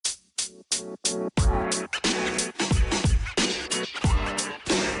On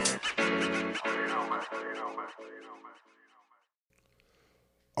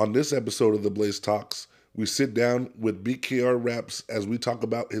this episode of The Blaze Talks, we sit down with BKR Raps as we talk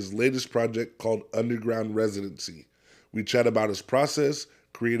about his latest project called Underground Residency. We chat about his process,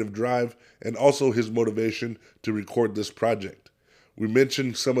 creative drive, and also his motivation to record this project. We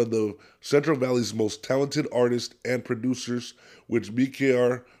mentioned some of the Central Valley's most talented artists and producers, which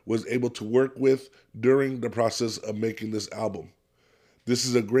BKR was able to work with during the process of making this album. This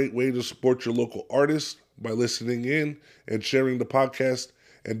is a great way to support your local artists by listening in and sharing the podcast.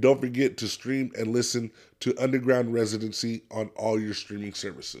 And don't forget to stream and listen to Underground Residency on all your streaming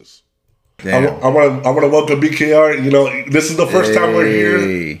services. I want to welcome BKR. You know, this is the first time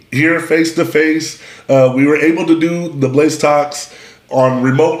we're here face to face. We were able to do the Blaze Talks on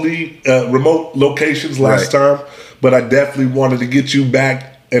remote locations last time, but I definitely wanted to get you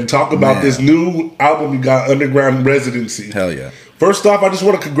back and talk about this new album you got, Underground Residency. Hell yeah! First off, I just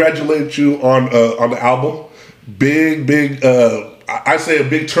want to congratulate you on the album. Big. I say a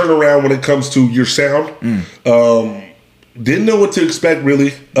big turnaround when it comes to your sound. Didn't know what to expect,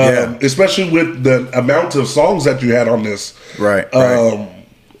 really, especially with the amount of songs that you had on this. Right.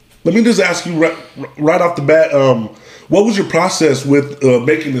 Let me just ask you right off the bat, what was your process with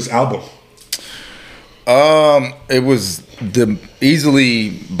making this album? It was easily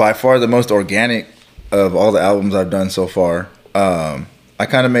by far the most organic of all the albums I've done so far. I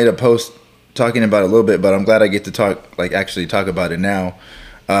kind of made a post talking about it a little bit, but I'm glad I get to actually talk about it now.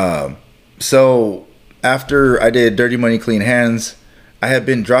 So after I did Dirty Money, Clean Hands, I had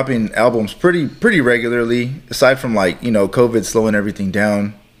been dropping albums pretty regularly, aside from COVID slowing everything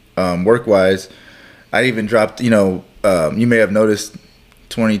down, work-wise. I even dropped, you may have noticed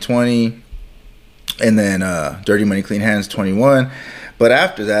 2020 and then Dirty Money, Clean Hands 21. But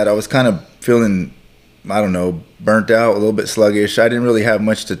after that, I was kind of feeling, I don't know, burnt out, a little bit sluggish. I didn't really have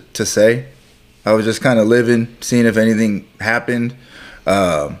much to say. I was just kind of living, seeing if anything happened.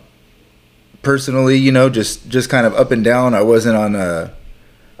 Personally, just kind of up and down. I wasn't on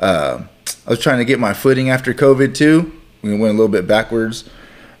I was trying to get my footing after COVID too. We went a little bit backwards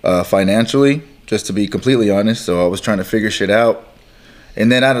financially, just to be completely honest. So I was trying to figure shit out.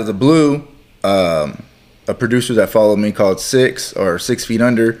 And then out of the blue, a producer that followed me called 6 Feet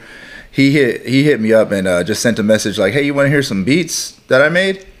Under, he hit me up and just sent a message like, "Hey, you want to hear some beats that I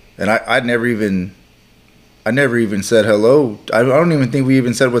made?" And I never even said hello. I don't even think we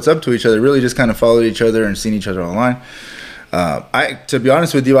even said what's up to each other. Really just kind of followed each other and seen each other online. To be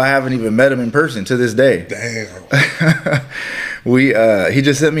honest with you, I haven't even met him in person to this day. Damn. He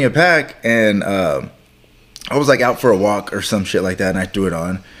just sent me a pack, and I was out for a walk or some shit like that, and I threw it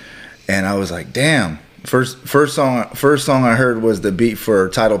on, and I was like, damn. First song I heard was the beat for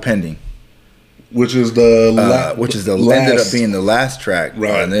Title Pending. Which is ended up being the last track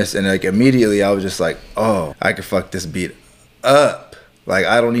on this, and immediately I was just like, oh, I could fuck this beat up. I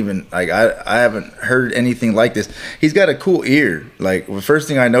haven't heard anything like this. He's got a cool ear. The first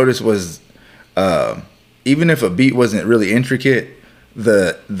thing I noticed was, even if a beat wasn't really intricate,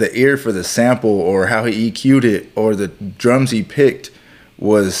 the ear for the sample or how he EQ'd it or the drums he picked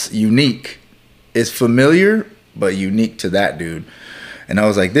was unique. It's familiar but unique to that dude. And I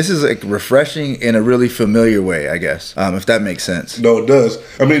was like, this is refreshing in a really familiar way, I guess, if that makes sense. No, it does.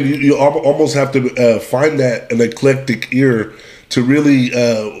 I mean, you almost have to find an eclectic ear to really,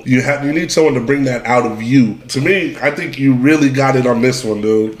 you need someone to bring that out of you. To me, I think you really got it on this one,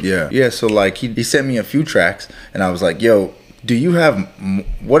 dude. Yeah. So he sent me a few tracks, and I was like, yo, do you have,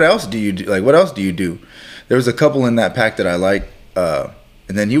 what else do you do? What else do you do? There was a couple in that pack that I liked, and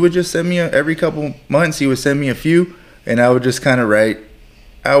then he would just send me every couple months, he would send me a few, and I would just kind of write.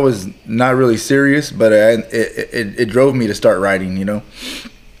 I was not really serious, but it drove me to start writing,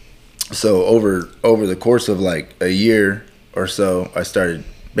 So over the course of a year or so, I started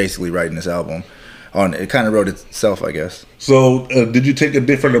basically writing this album. It kind of wrote itself, I guess. So did you take a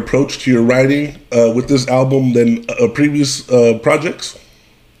different approach to your writing with this album than previous projects?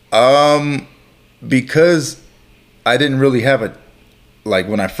 Because I didn't really have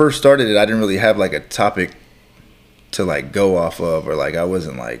when I first started it, I didn't really have a topic to go off of, or I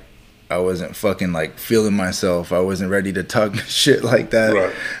wasn't fucking feeling myself. I wasn't ready to talk shit like that.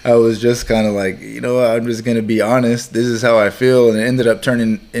 Right. I was just kind of I'm just gonna be honest. This is how I feel, and it ended up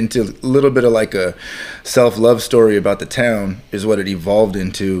turning into a little bit of a self-love story about the town is what it evolved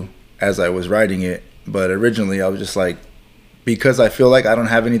into as I was writing it. But originally I was just because I feel like I don't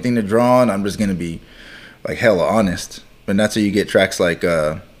have anything to draw on, I'm just gonna be hella honest. And that's how you get tracks like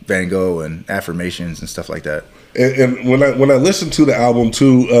Van Gogh and Affirmations and stuff like that. And when I listened to the album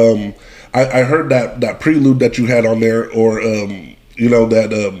too, I heard that prelude that you had on there, or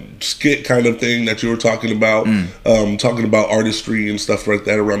that skit kind of thing that you were talking about, talking about artistry and stuff like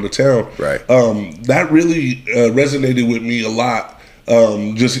that around the town. Right. That really resonated with me a lot.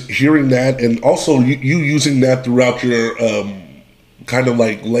 Just hearing that, and also you using that throughout your kind of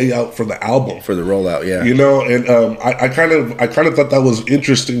like layout for the album, for the rollout. Yeah. And I kind of thought that was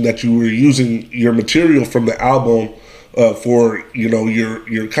interesting that you were using your material from the album for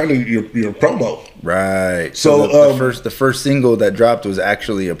your kind of your promo. Right. So the first single that dropped was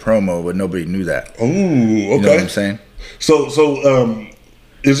actually a promo, but nobody knew that. Oh, okay. You know what I'm saying? So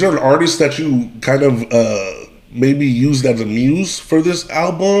is there an artist that you kind of maybe used as a muse for this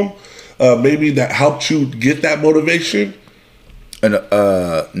album? Maybe that helped you get that motivation? And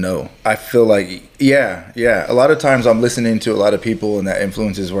no, I feel like yeah. A lot of times I'm listening to a lot of people, and that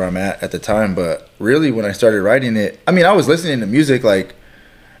influences where I'm at the time. But really, when I started writing it, I mean, I was listening to music like,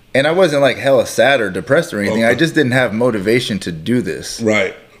 and I wasn't like hella sad or depressed or anything. Okay. I just didn't have motivation to do this.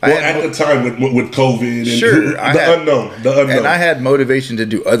 Right. Well, at the time with COVID and sure, the unknown, and I had motivation to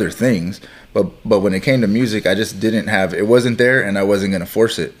do other things. But when it came to music, I just didn't have, it wasn't there, and I wasn't gonna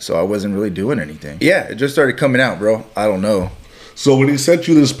force it. So I wasn't really doing anything. Yeah, it just started coming out, bro. I don't know. So when he sent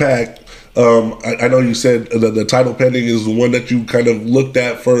you this pack, I know you said the title pending is the one that you kind of looked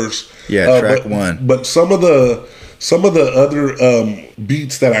at first. Yeah, track one. But some of the other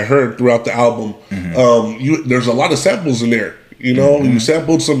beats that I heard throughout the album, there's a lot of samples in there. You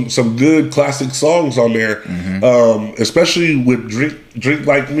sampled some good classic songs on there, especially with "Drink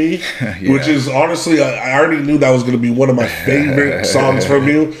Like Me," which is honestly, I already knew that was going to be one of my favorite songs from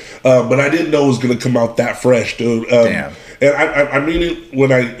you, but I didn't know it was going to come out that fresh, dude. Damn. And I mean it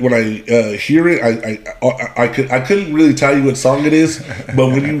when I hear it. I couldn't really tell you what song it is, but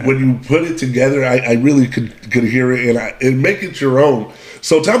when you put it together, I really could hear it and make it your own.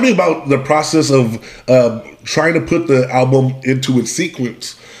 So tell me about the process of trying to put the album into its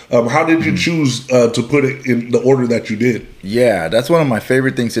sequence. How did you choose to put it in the order that you did? Yeah, that's one of my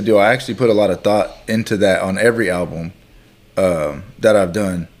favorite things to do. I actually put a lot of thought into that on every album that I've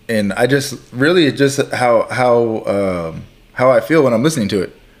done, and I just really it's just how I feel when I'm listening to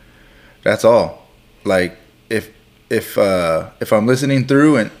it. That's all. Like if I'm listening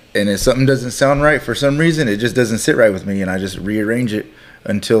through and if something doesn't sound right for some reason, it just doesn't sit right with me, and I just rearrange it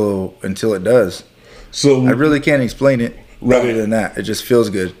until it does. So I really can't explain it other than that. It just feels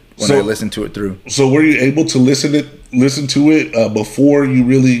good when I listen to it through. So were you able to listen to it before you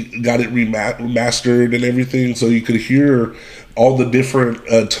really got it remastered and everything, so you could hear all the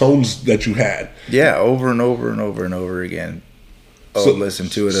different tones that you had? Yeah, over and over and over and over again. Listen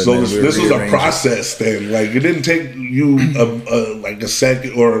to it. So this was a process then. Like, it didn't take you like a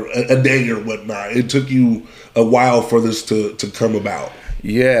second or a day or whatnot. It took you a while for this to come about.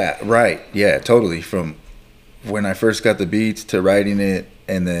 Yeah, right. Yeah, totally. From when I first got the beats to writing it,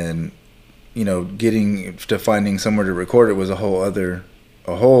 and then getting to finding somewhere to record it was a whole other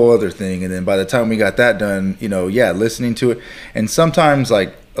thing. And then by the time we got that done, listening to it, and sometimes,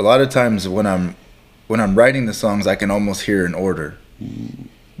 like a lot of times when I'm writing the songs, I can almost hear an order,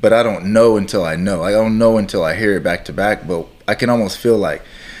 but I don't know until I know. I don't know until I hear it back to back, but I can almost feel like,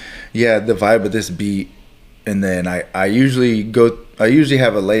 the vibe of this beat. And then I usually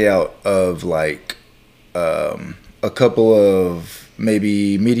have a layout of like a couple of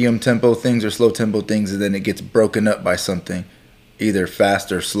maybe medium tempo things or slow tempo things, and then it gets broken up by something either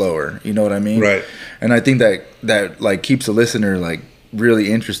fast or slower. You know what I mean? Right. And I think that like keeps a listener like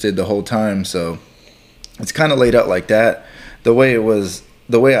really interested the whole time. So it's kind of laid out like that. The way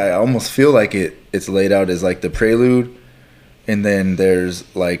I almost feel like it's laid out is like the prelude, and then there's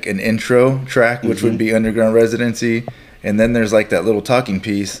like an intro track, which would be Underground Residency, and then there's like that little talking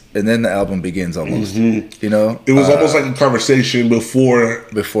piece, and then the album begins almost. It was almost like a conversation before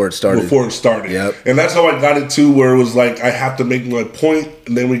it started. Yep. And that's how I got it too, where it was like I have to make my point,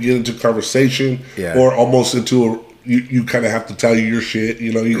 and then we get into conversation, or almost into you kind of have to tell your shit.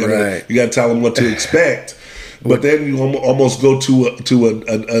 You gotta tell them what to expect. But then you almost go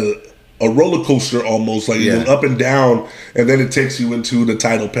to a roller coaster, almost like you go up and down, and then it takes you into the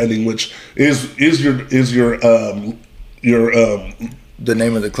title pending, which is your the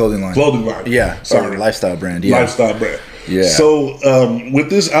name of the clothing line. Yeah, sorry, lifestyle brand. Yeah, lifestyle brand. Yeah. So with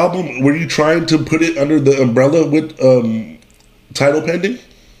this album, were you trying to put it under the umbrella with title pending?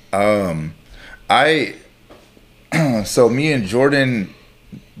 So me and Jordan,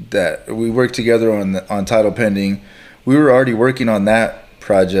 that we worked together on title pending, we were already working on that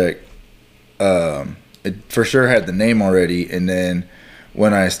project. It for sure had the name already, and then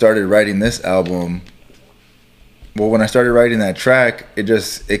when I started writing this album, Well, when I started writing that track,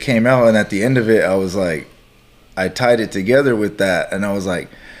 it came out, and at the end of it, I was like, I tied it together with that, and I was like,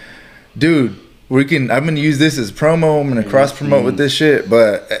 dude, I'm gonna use this as promo. I'm gonna cross promote with this shit.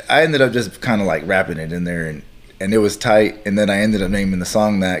 But I ended up just kind of like rapping it in there, and it was tight. And then I ended up naming the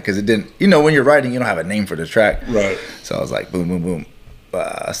song that, because it didn't, when you're writing, you don't have a name for the track, right? So I was like, boom, boom, boom.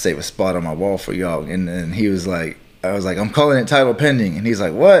 Save a spot on my wall for y'all. And then he was like, I was like, I'm calling it Title Pending, and he's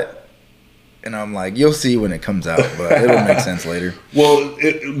like, what? And I'm like, you'll see when it comes out, but it'll make sense later. Well,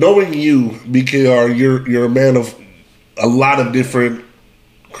 knowing you, BKR, you're a man of a lot of different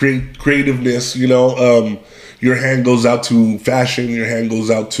creativeness. Your hand goes out to fashion. Your hand goes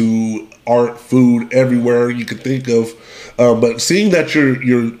out to art, food, everywhere you could think of. But seeing that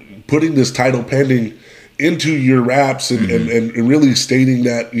you're putting this Title Pending into your raps and really stating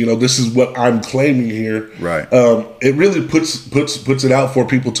that this is what I'm claiming here, right? It really puts it out for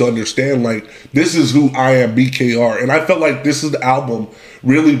people to understand, like, this is who I am, BKR. And I felt like this is the album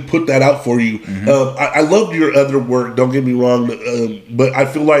really put that out for you. I loved your other work, don't get me wrong, but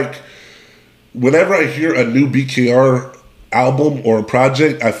I feel like whenever I hear a new BKR album or a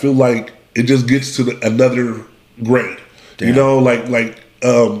project, I feel like it just gets to another grade. Damn.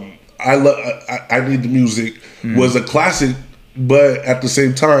 I Need the Music was a classic, but at the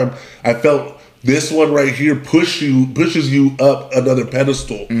same time, I felt this one right here pushes you up another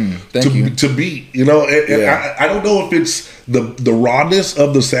pedestal to beat. I don't know if it's the rawness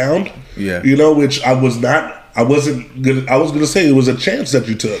of the sound, which I was gonna say it was a chance that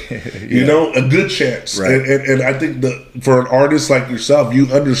you took, a good chance, right. and I think for an artist like yourself, you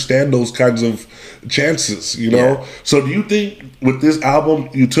understand those kinds of chances, So do you think with this album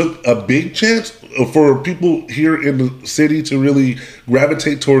you took a big chance for people here in the city to really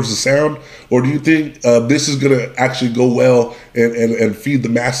gravitate towards the sound, or do you think this is gonna actually go well and feed the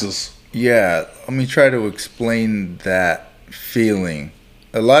masses? Yeah, let me try to explain that feeling.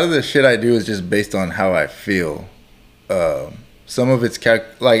 A lot of the shit I do is just based on how I feel. Some of it's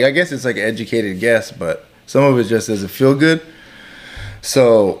I guess it's like an educated guess, but some of it just doesn't feel good.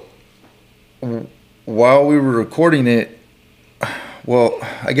 So while we were recording it, well,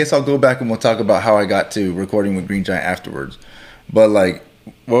 I guess I'll go back and we'll talk about how I got to recording with Green Giant afterwards. But like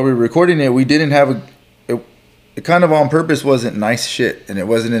while we were recording it, we didn't have it kind of on purpose wasn't nice shit, and it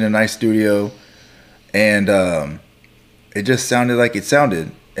wasn't in a nice studio, and it just sounded like it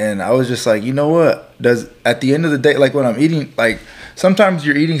sounded. And I was just like, you know what? At the end of the day, like when I'm eating, like sometimes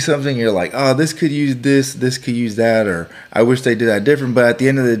you're eating something, you're like, oh, this could use this could use that, or I wish they did that different. But at the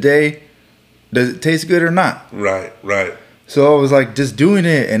end of the day, does it taste good or not? Right. So I was like, just doing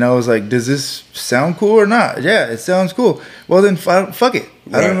it, and I was like, does this sound cool or not? Yeah, it sounds cool. Well, then fuck it.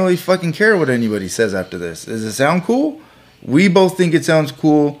 Right. I don't really fucking care what anybody says after this. Does it sound cool? We both think it sounds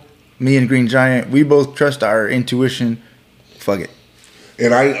cool. Me and Green Giant, we both trust our intuition. Fuck it.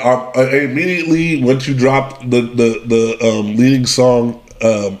 And I immediately, once you dropped the leading song,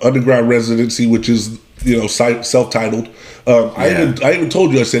 Underground Residency, which is self-titled, I even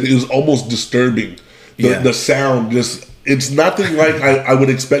told you, I said it was almost disturbing. The sound it's nothing like I would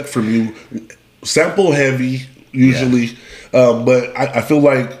expect from you. Sample heavy usually, but I feel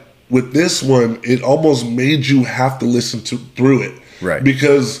like with this one, it almost made you have to listen through it, right?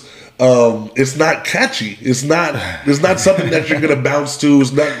 Because it's not catchy. It's not something that you're gonna bounce to.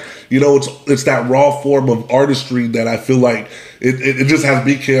 It's not, it's that raw form of artistry that I feel like it just has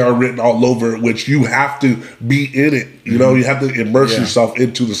BKR written all over it, which you have to be in it. You have to immerse yourself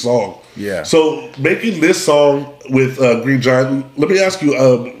into the song. Yeah. So making this song with Green Giant, let me ask you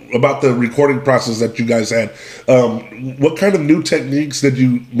about the recording process that you guys had. What kind of new techniques did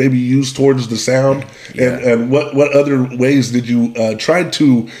you maybe use towards the sound, and what other ways did you try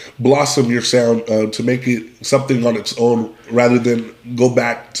to blossom your sound to make it something on its own rather than go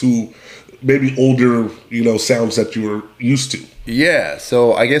back to maybe older sounds that you were used to? Yeah.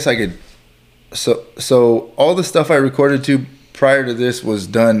 So I guess I could. So all the stuff I recorded to prior to this was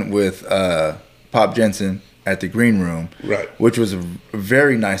done with Pop Jensen at the Green Room, right? Which was a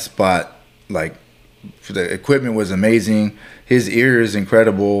very nice spot. Like, the equipment was amazing. His ear is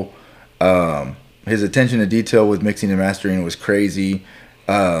incredible. His attention to detail with mixing and mastering was crazy.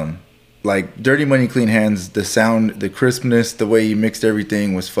 Like Dirty Money, Clean Hands, the sound, the crispness, the way he mixed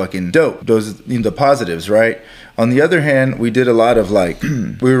everything was fucking dope. Those the positives, right? On the other hand, we did a lot of like,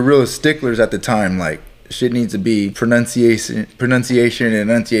 we were real sticklers at the time, like, shit needs to be pronunciation and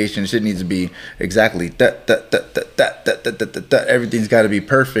enunciation. Shit needs to be exactly that. Everything's got to be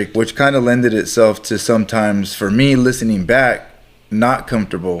perfect, which kind of lended itself to sometimes, for me, listening back, not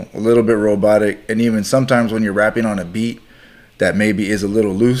comfortable, a little bit robotic, and even sometimes when you're rapping on a beat that maybe is a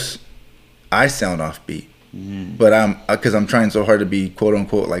little loose, I sound off beat. but because I'm trying so hard to be quote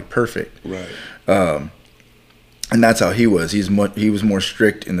unquote like perfect. Right. And that's how he was. He was more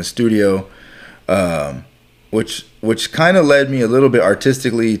strict in the studio, which kind of led me a little bit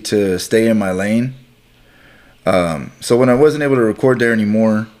artistically to stay in my lane. So when I wasn't able to record there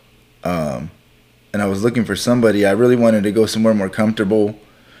anymore, and I was looking for somebody, I really wanted to go somewhere more comfortable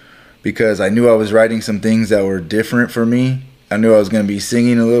because I knew I was writing some things that were different for me. I knew I was going to be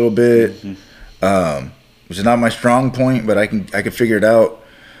singing a little bit, which is not my strong point, but I could figure it out.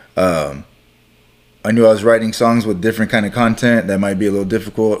 I knew I was writing songs with different kind of content that might be a little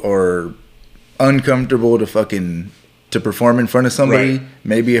difficult or uncomfortable to perform in front of somebody. Right.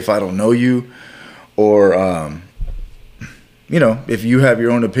 Maybe if I don't know you, or if you have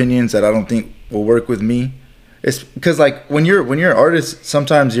your own opinions that I don't think will work with me. It's because like when you're an artist,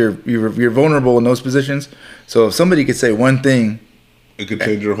 sometimes you're vulnerable in those positions. So if somebody could say one thing, it could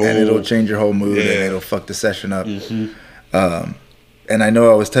change your whole, and it'll change your whole mood, and it'll fuck the session up. And I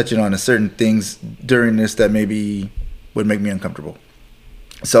know I was touching on certain things during this that maybe would make me uncomfortable,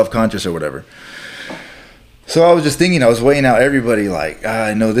 self-conscious or whatever. So I was just thinking, I was weighing out everybody like,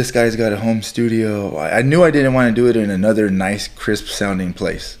 I know this guy's got a home studio. I knew I didn't want to do it in another nice, crisp sounding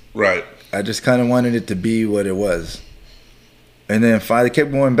place. Right. I just kind of wanted it to be what it was. And then finally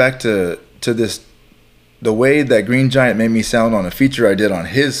kept going back to this, the way that Green Giant made me sound on a feature I did on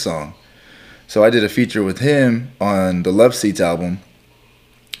his song. So I did a feature with him on the Love Seats album.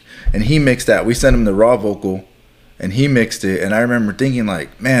 And he mixed that. We sent him the raw vocal, and he mixed it. And I remember thinking,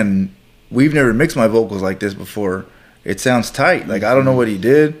 like, man, we've never mixed my vocals like this before. It sounds tight. Like, I don't know what he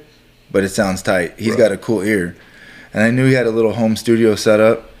did, but it sounds tight. He's got a cool ear. And I knew he had a little home studio set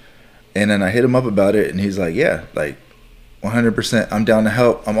up. And then I hit him up about it, and he's like, yeah, like, 100%. I'm down to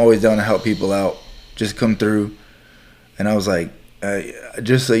help. I'm always down to help people out. Just come through. And I was like,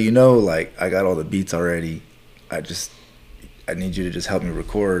 just so you know, like, I got all the beats already. I need you to just help me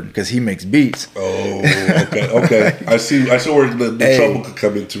record, because he makes beats. Oh, okay. I see where the trouble could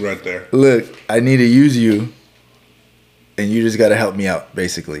come into right there. Look, I need to use you, and you just got to help me out,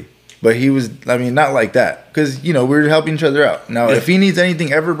 basically. But he was, I mean, not like that, because, we were helping each other out. Now, if he needs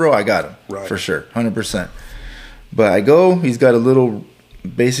anything ever, bro, I got him. Right. For sure, 100%. But I go, he's got a little,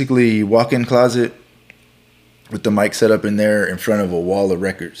 basically, walk-in closet with the mic set up in there in front of a wall of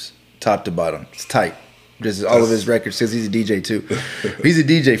records, top to bottom. It's tight. Just all of his records, because he's a DJ too. He's a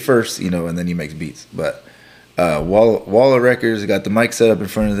DJ first, and then he makes beats. But wall of records, got the mic set up in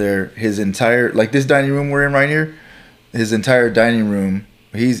front of there. His entire, like this dining room we're in right here, his entire dining room.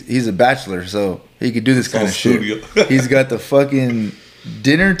 He's a bachelor, so he could do this kind of shit. He's got the fucking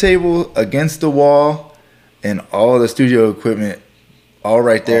dinner table against the wall, and all the studio equipment, all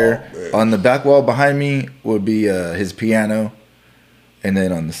right there. On the back wall behind me would be his piano. And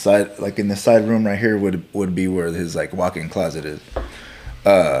then on the side, like in the side room right here, would be where his like walk-in closet is.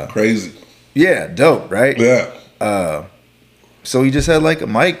 Crazy. Yeah, dope, right? Yeah. So he just had like a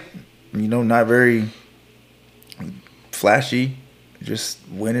mic, not very flashy. Just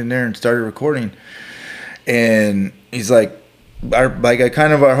went in there and started recording. And he's like,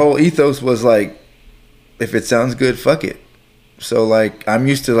 our whole ethos was like, if it sounds good, fuck it. So like, I'm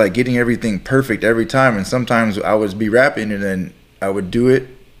used to like getting everything perfect every time, and sometimes I would be rapping and then I would do it,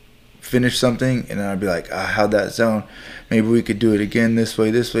 finish something, and then I'd be like, how'd that sound? Maybe we could do it again this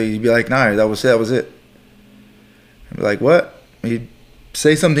way. He'd be like, nah, that was it. I'd be like, what? He'd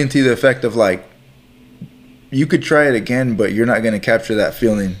say something to the effect of like, you could try it again, but you're not going to capture that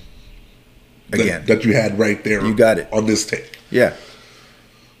feeling again. That you had right there. You got it. On this tape. Yeah.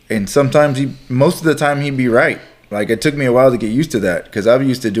 And sometimes most of the time he'd be right. Like, it took me a while to get used to that, because I'm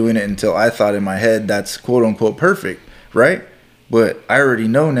used to doing it until I thought in my head that's quote unquote perfect, right? But I already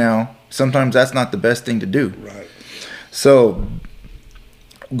know now, sometimes that's not the best thing to do. Right. So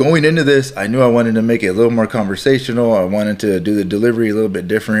going into this, I knew I wanted to make it a little more conversational. I wanted to do the delivery a little bit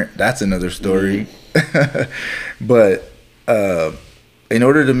different. That's another story. But in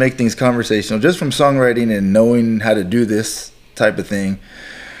order to make things conversational, just from songwriting and knowing how to do this type of thing,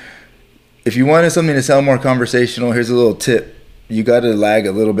 if you wanted something to sound more conversational, here's a little tip. You got to lag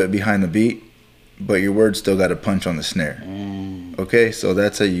a little bit behind the beat, but your words still got to punch on the snare. Okay, so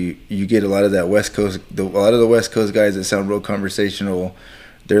that's how you get a lot of that West Coast. A lot of the West Coast guys that sound real conversational,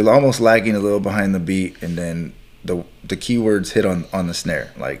 they're almost lagging a little behind the beat, and then the keywords hit on the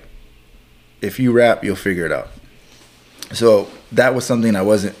snare. Like, if you rap, you'll figure it out. So that was something I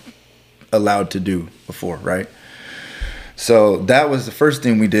wasn't allowed to do before, right? So that was the first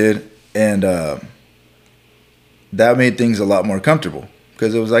thing we did, and that made things a lot more comfortable,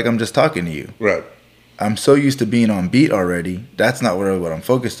 because it was like I'm just talking to you. Right. I'm so used to being on beat already. That's not what I'm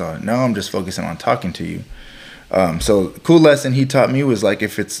focused on. Now I'm just focusing on talking to you. So cool lesson he taught me was like,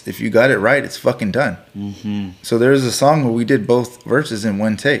 if you got it right, it's fucking done. Mm-hmm. So there's a song where we did both verses in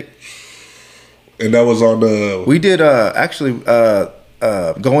one take. And that was on the... We did actually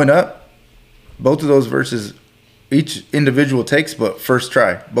Going Up. Both of those verses, each individual takes, but first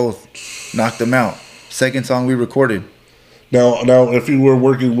try. Both knocked them out. Second song we recorded. Now, if you were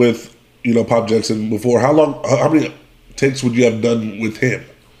working with, Pop Jensen before, how many takes would you have done with him?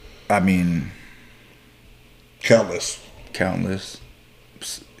 I mean, countless.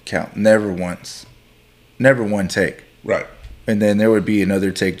 Never once. Never one take. Right. And then there would be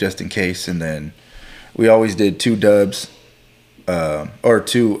another take just in case, and then we always did 2 dubs, or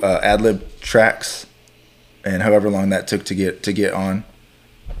 2 ad-lib tracks, and however long that took to get on.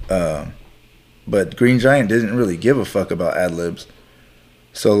 But Green Giant didn't really give a fuck about ad-libs.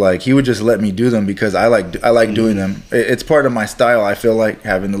 So like he would just let me do them because I like doing them. It's part of my style. I feel like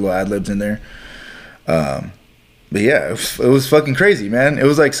having the little ad-libs in there. But yeah, it was fucking crazy, man. It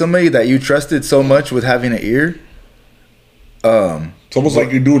was like somebody that you trusted so much with having an ear. It's almost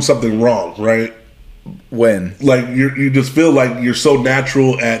like you're doing something wrong, right? When? Like you just feel like you're so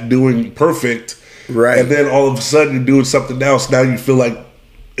natural at doing perfect. Right. And then all of a sudden you're doing something else. Now you feel like,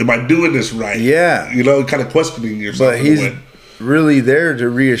 am I doing this right? Yeah. Kind of questioning yourself. But he's really there to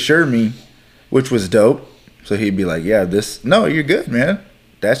reassure me, which was dope. So he'd be like, yeah, no, you're good, man.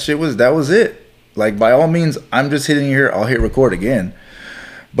 That was it. Like, by all means, I'm just hitting you here. I'll hit record again.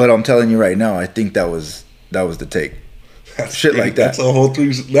 But I'm telling you right now, I think that was the take. That's shit great. Like that.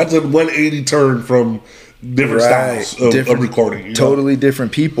 That's a 180 turn from different styles of recording. Totally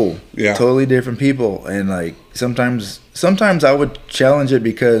different people. Yeah. Totally different people. And like sometimes I would challenge it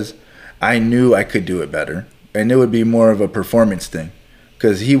because I knew I could do it better. And it would be more of a performance thing.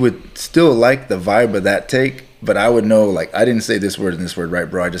 Because he would still like the vibe of that take, but I would know, like, I didn't say this word and this word right,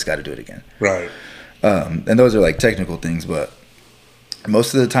 bro. I just got to do it again. Right. And those are like technical things, but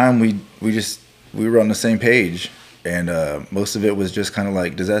most of the time we were on the same page, and most of it was just kind of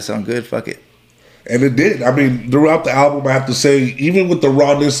like, does that sound good? Fuck it. And it did. I mean, throughout the album, I have to say, even with the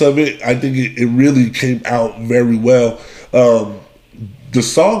rawness of it, I think it really came out very well. The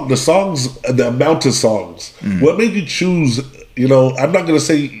songs, the amount of songs. What made you choose? I'm not gonna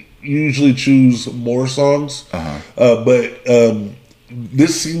say you usually choose more songs, but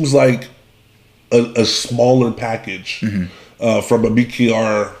this seems like a smaller package from a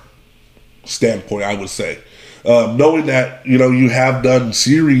BKR standpoint, I would say. Knowing that you have done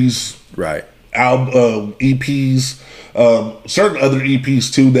series, right, album EPs, certain other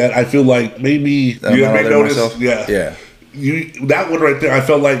EPs too that I feel like maybe you may notice. Myself. Yeah. That one right there, I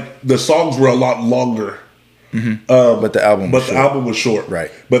felt like the songs were a lot longer. But the album was short.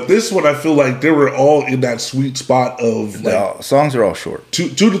 Right. But this one, I feel like they were all in that sweet spot of like songs are all short, 2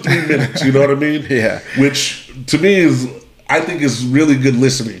 to 3 minutes. You know what I mean? Yeah. Which to me I think is really good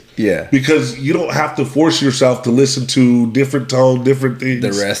listening. Yeah. Because you don't have to force yourself to listen to different tone, different things.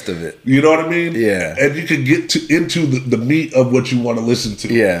 The rest of it. You know what I mean? Yeah. And you can get into the meat of what you want to listen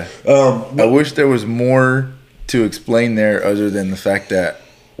to. Yeah. I wish there was more to explain there other than the fact that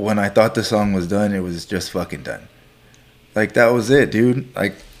when I thought the song was done, it was just fucking done. Like, that was it, dude.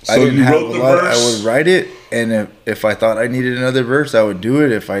 Like, so I didn't you have wrote a the lot. verse? I would write it, and if I thought I needed another verse, I would do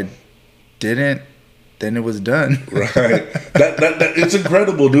it. If I didn't, then it was done. Right. That it's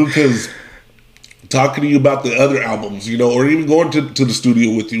incredible, dude, because talking to you about the other albums, or even going to the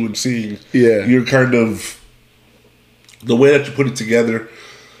studio with you and seeing your kind of the way that you put it together,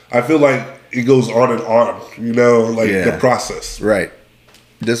 I feel like it goes on and on, the process. Right.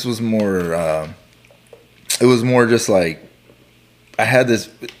 This was more, it was more just like, I had this,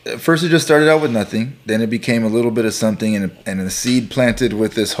 at first it just started out with nothing, then it became a little bit of something, and a seed planted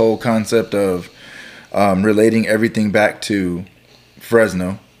with this whole concept of relating everything back to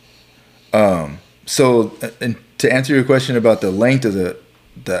Fresno. So, and to answer your question about the length of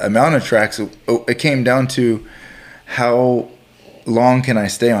the amount of tracks, it came down to how long can I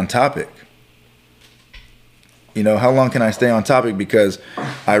stay on topic? How long can I stay on topic? Because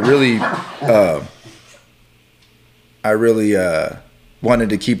I really wanted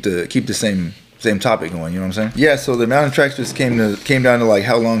to keep the same topic going. You know what I'm saying? Yeah. So the amount of tracks just came down to like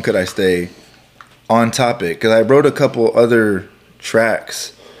how long could I stay on topic? Because I wrote a couple other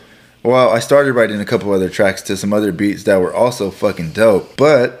tracks. Well, I started writing a couple other tracks to some other beats that were also fucking dope.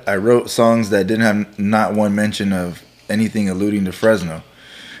 But I wrote songs that didn't have not one mention of anything alluding to Fresno.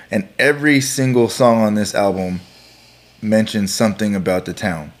 And every single song on this album mentions something about the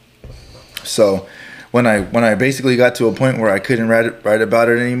town. So when I basically got to a point where I couldn't write about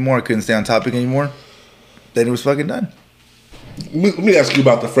it anymore, I couldn't stay on topic anymore, then it was fucking done. Let me ask you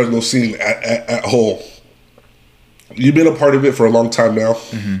about the Fresno scene at whole. You've been a part of it for a long time now.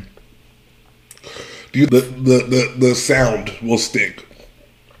 Mm-hmm. Do you the sound will stick?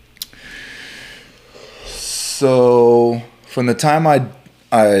 So from the time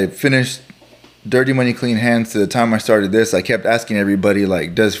I finished Dirty Money Clean Hands to the time I started this, I kept asking everybody,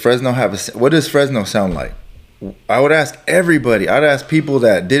 like, does Fresno what does Fresno sound like? I would ask everybody. I'd ask people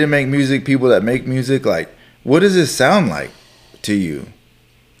that didn't make music, people that make music, like, what does this sound like to you?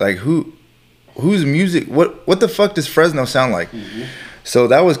 Like, whose music, what the fuck does Fresno sound like? Mm-hmm. So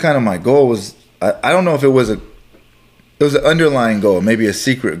that was kind of my goal. Was I don't know if it was an underlying goal, maybe a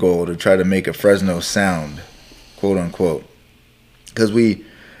secret goal, to try to make a Fresno sound, quote unquote, because we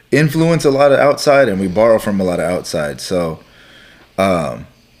influence a lot of outside and we borrow from a lot of outside. So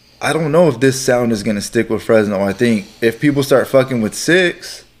I don't know if this sound is gonna stick with Fresno. I think if people start fucking with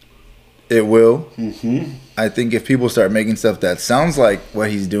 6, it will. Mm-hmm. I think if people start making stuff that sounds like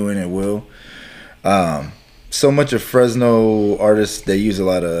what he's doing, it will. So much of Fresno artists, they use a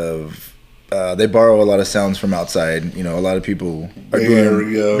lot of, they borrow a lot of sounds from outside. You know, a lot of people are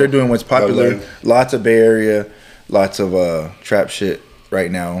they're doing what's popular. LA. Lots of Bay Area, lots of trap shit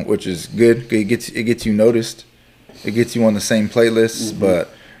right now, which is good. It gets you noticed. It gets you on the same playlists, mm-hmm. but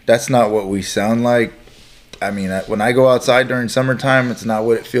that's not what we sound like. I mean, when I go outside during summertime, it's not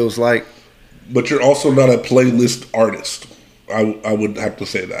what it feels like. But you're also not a playlist artist. I would have to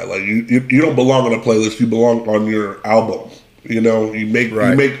say that. Like you don't belong on a playlist. You belong on your album. You know, you make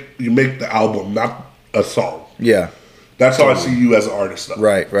the album, not a song. Yeah, that's how I see you as an artist. Though.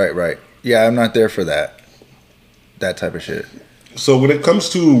 Right. Yeah, I'm not there for that type of shit. So when it comes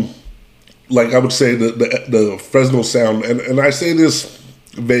to, like, I would say the Fresno sound, and I say this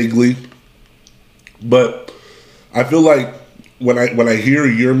vaguely, but I feel like when I hear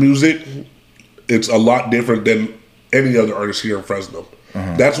your music, it's a lot different than any other artist here in Fresno.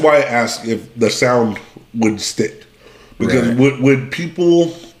 Uh-huh. That's why I asked if the sound would stick. Because would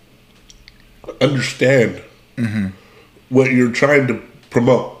people understand mm-hmm. what you're trying to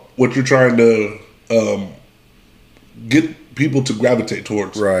promote, what you're trying to get people to gravitate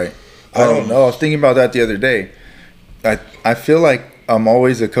towards? Right. I don't know. I was thinking about that the other day. I feel like I'm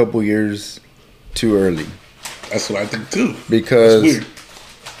always a couple years too early. That's what I think too. Because, weird.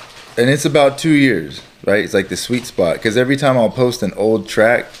 And it's about 2 years, right? It's like the sweet spot. Because every time I'll post an old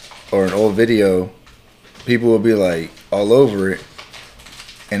track or an old video, people will be like all over it,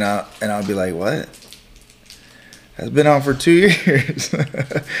 and I'll be like, what? That's been on for 2 years.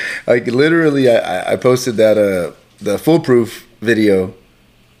 Like literally, I posted that the Foolproof video,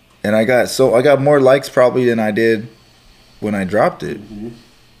 and I got more likes probably than I did when I dropped it mm-hmm.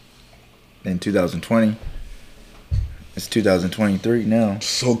 in 2020. It's 2023 now.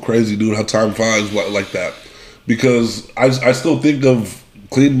 So crazy, dude, how time flies like that. Because I still think of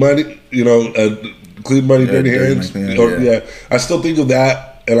Clean Money, you know, Clean Money, Dirty Hands. Yeah, I still think of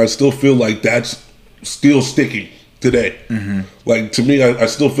that, and I still feel like that's still sticking today. Mm-hmm. Like, to me, I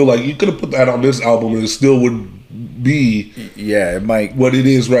still feel like you could have put that on this album and it still would be it might what it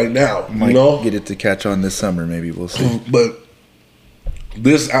is right now. Might you know, get it to catch on this summer, maybe we'll see. But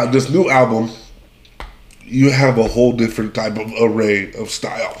this new album, you have a whole different type of array of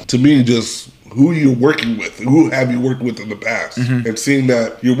style. To me, just who you're working with, who have you worked with in the past, mm-hmm. and seeing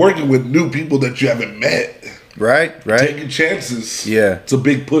that you're working with new people that you haven't met. Right. Taking chances. Yeah. It's a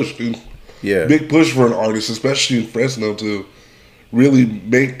big push, dude. Yeah. Big push for an artist, especially in Fresno, to really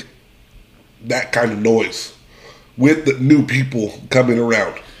make that kind of noise with the new people coming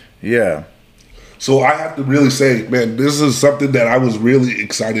around. Yeah. So I have to really say, man, this is something that I was really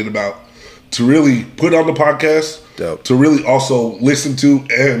excited about to really put on the podcast, Dope. To really also listen to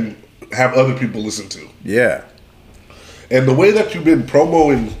and have other people listen to. Yeah. And the way that you've been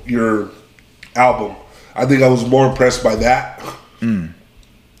promoting your album, I think I was more impressed by that. Mm.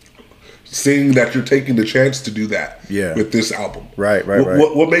 Seeing that you're taking the chance to do that with this album. Right.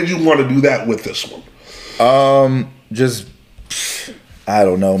 What made you want to do that with this one? Just, I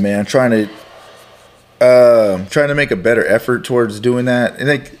don't know, man. Trying to make a better effort towards doing that. I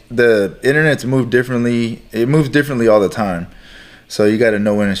think the internet's moved differently. It moves differently all the time. So you got to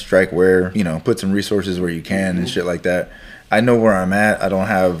know when to strike where, you know, put some resources where you can and shit like that. I know where I'm at. I don't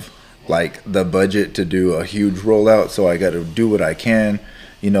have like the budget to do a huge rollout, so I got to do what I can.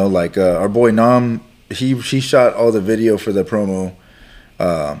 You know, like our boy Nam, he shot all the video for the promo.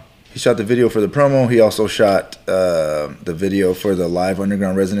 He shot the video for the promo. He also shot the video for the live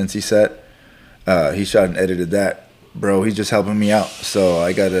underground residency set. He shot and edited that. Bro, he's just helping me out. So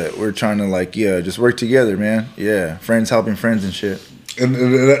we're trying to just work together, man. Yeah, friends helping friends and shit. And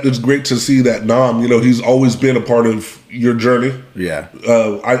it's great to see that Nam, he's always been a part of your journey. Yeah.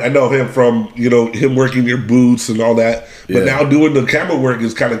 I know him from, him working your boots and all that. But now doing the camera work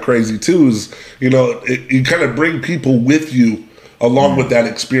is kind of crazy too. You kind of bring people with you along with that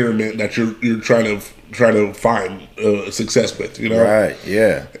experiment that you're trying to find success with, Right,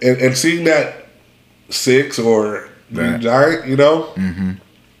 yeah. And seeing that 6 or giant,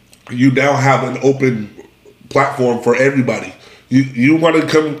 you now have an open platform for everybody. You want to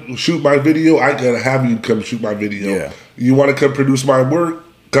come shoot my video? I gotta have you come shoot my video. Yeah. You want to come produce my work?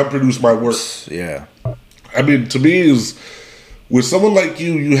 Come produce my work. Yeah. I mean, to me, is with someone like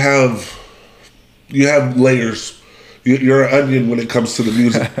you, you have layers. You're an onion when it comes to the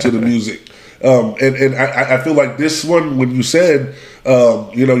music. And I feel like this one, when you said,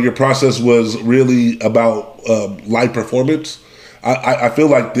 your process was really about live performance. I feel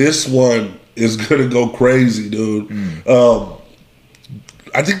like this one is gonna go crazy, dude.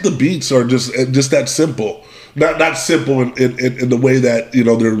 I think the beats are just that simple. Not simple in the way that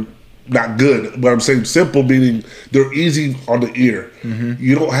they're not good, but I'm saying simple meaning they're easy on the ear.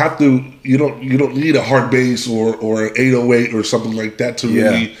 You don't have to. You don't need a hard bass or an 808 or something like that to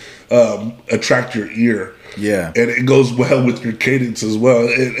really attract your ear. Yeah, and it goes well with your cadence as well.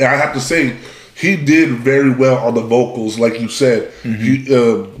 And I have to say, he did very well on the vocals, like you said.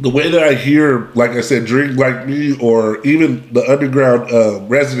 The way that I hear, like I said, Drink Like Me, or even the Underground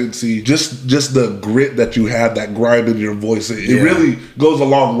Residency, just the grit that you have, that grind in your voice, it really goes a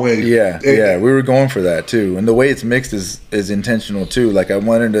long way. Yeah, we were going for that too, and the way it's mixed is intentional too. Like I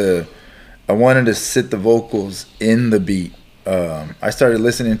wanted to sit the vocals in the beat. I started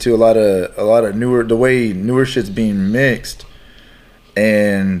listening to a lot of the way newer shit's being mixed,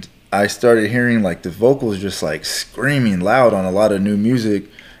 and I started hearing like the vocals just like screaming loud on a lot of new music.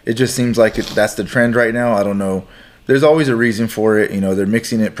 It just seems like that's the trend right now. I don't know. There's always a reason for it. They're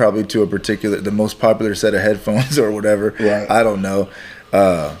mixing it probably to the most popular set of headphones or whatever. Right. I don't know.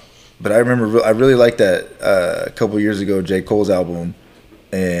 But I remember I really liked that a couple years ago, J. Cole's album.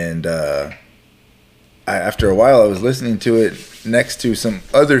 And after a while I was listening to it next to some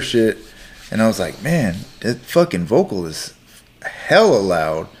other shit. And I was like, man, that fucking vocal is hella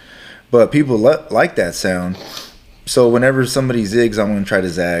loud. But people like that sound. So whenever somebody zigs, I'm going to try to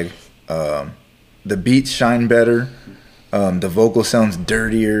zag. The beats shine better. The vocal sounds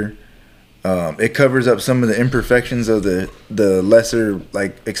dirtier. It covers up some of the imperfections of the lesser,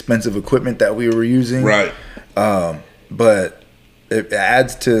 like, expensive equipment that we were using. Right. But it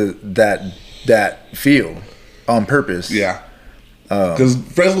adds to that feel on purpose. Yeah. Because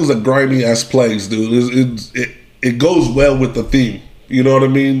Fresno's a grimy-ass place, dude. It goes well with the theme. You know what I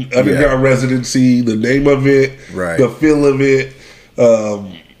mean? Underground Residency, the name of it, the feel of it,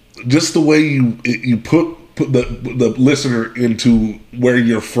 just the way you put the listener into where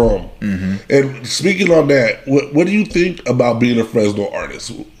you're from. And speaking on that, what do you think about being a Fresno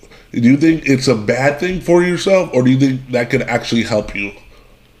artist? Do you think it's a bad thing for yourself, or do you think that could actually help you?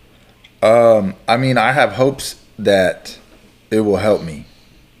 I mean, I have hopes that it will help me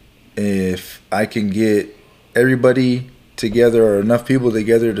if I can get everybody together, or enough people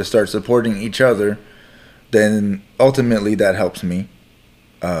together to start supporting each other. Then ultimately that helps me.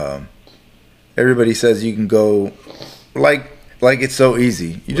 Everybody says you can go like it's so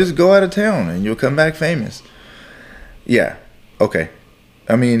easy. You just go out of town and you'll come back famous. Yeah, okay.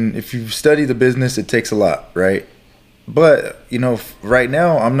 I mean, if you study the business, it takes a lot, right? But right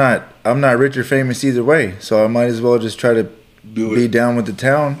now I'm not rich or famous either way, so I might as well just try to be down with the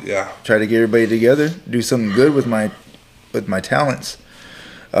town. Yeah. Try to get everybody together, do something good with my talents.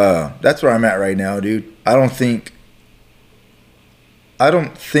 That's where I'm at right now, dude. I don't think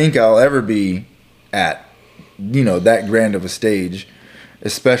I'll ever be at that grand of a stage,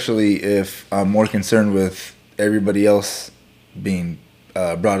 especially if I'm more concerned with everybody else being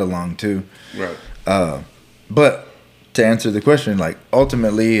brought along too. Right. But to answer the question, like,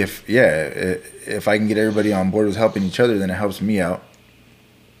 ultimately, if I can get everybody on board with helping each other, then it helps me out.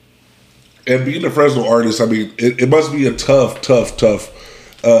 And being a Fresno artist, I mean, it must be a tough.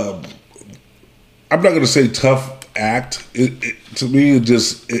 I'm not going to say tough act. To me,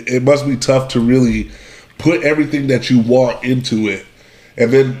 it must be tough to really put everything that you want into it,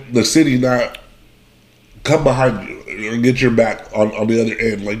 and then the city not come behind you or get your back on the other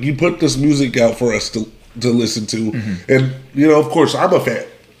end. Like, you put this music out for us to listen to, and of course, I'm a fan.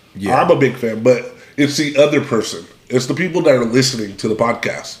 Yeah. I'm a big fan, but it's the other person. It's the people that are listening to the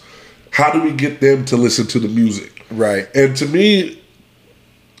podcast. How do we get them to listen to the music? Right. And to me,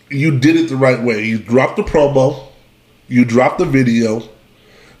 you did it the right way. You dropped the promo, you dropped the video,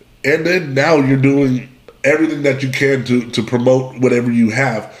 and then now you're doing everything that you can to promote whatever you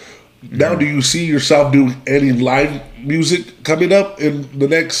have. Now, do you see yourself doing any live music coming up in the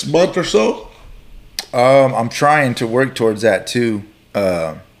next month or so? I'm trying to work towards that too.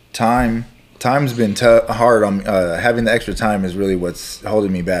 Time's been hard. On having the extra time is really what's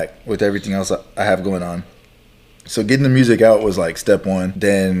holding me back with everything else I have going on. So getting the music out was like step one.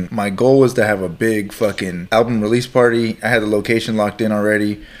 Then my goal was to have a big fucking album release party. I had the location locked in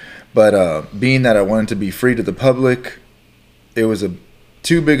already, but being that I wanted to be free to the public, it was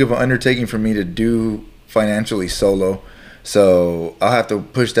too big of an undertaking for me to do financially solo. So I'll have to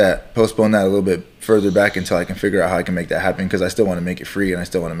postpone that a little bit further back until I can figure out how I can make that happen, because I still want to make it free and I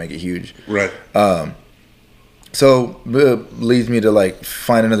still want to make it huge. Right. So it leads me to like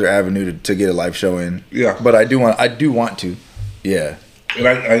find another avenue to get a live show in. Yeah. But I do want to. Yeah. And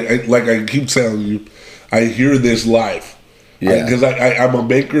I like I keep telling you, I hear this live. Yeah. Because I'm a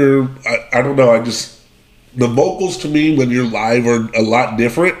maker. I don't know. The vocals to me when you're live are a lot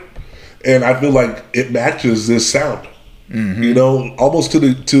different, and I feel like it matches this sound. Mm-hmm. You know, almost to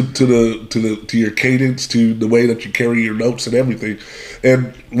your cadence, to the way that you carry your notes and everything.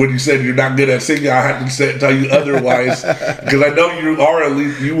 And when you said you're not good at singing, I had to tell you otherwise, because I know you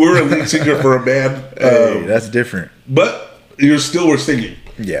were a lead singer for a band. Hey, that's different. But you still were singing.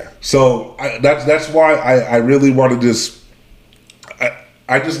 Yeah. So that's why I really want to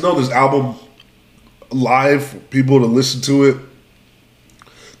I just know this album live, people to listen to it,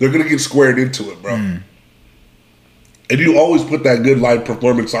 they're gonna get squared into it, bro. And you always put that good live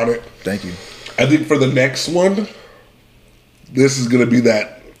performance on it. Thank you. I think for the next one, this is gonna be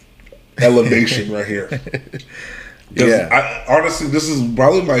that elevation right here. Yeah. Honestly, this is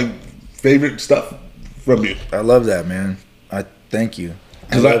probably my favorite stuff from you. I love that, man. I thank you.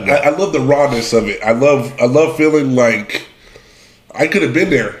 Because I love the rawness of it. I love feeling like I could have been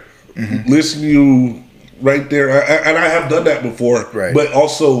there. Mm-hmm. Listen to you right there, and I have done that before. Right. But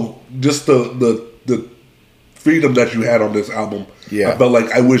also just the freedom that you had on this album. Yeah. I felt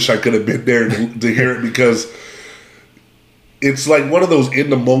like I wish I could have been there to hear it, because it's like one of those in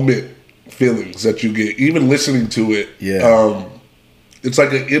the moment feelings that you get, even listening to it. Yeah. It's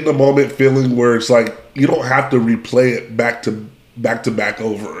like an in the moment feeling where it's like you don't have to replay it back to back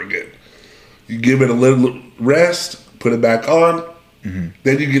over again. You give it a little rest, put it back on. Mm-hmm.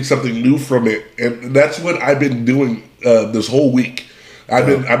 Then you get something new from it, and that's what I've been doing this whole week.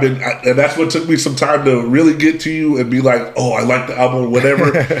 And that's what took me some time to really get to you and be like, oh, I like the album or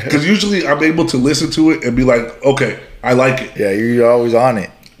whatever. Because usually I'm able to listen to it and be like, okay, I like it. Yeah, you're always on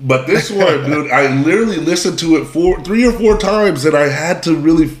it. But this one, dude, I literally listened to it 3 or 4 times, and I had to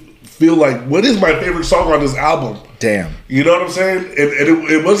really feel like, what is my favorite song on this album? Damn. You know what I'm saying? And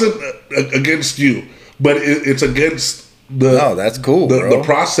it wasn't against you, but it's against that's cool. The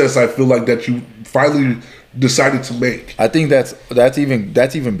process, I feel like, that you finally decided to make. I think that's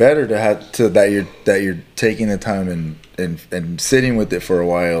even better to have that you're taking the time and sitting with it for a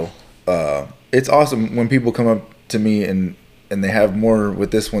while. It's awesome when people come up to me and they have more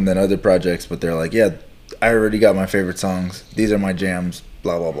with this one than other projects, but they're like, yeah, I already got my favorite songs. These are my jams,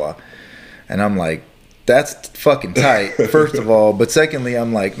 blah blah blah. And I'm like, that's fucking tight. First of all, but secondly,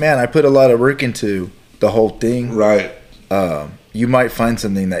 I'm like, man, I put a lot of work into the whole thing. Right. You might find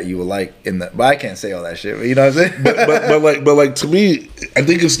something that you will like but I can't say all that shit. But you know what I'm saying? but like to me, I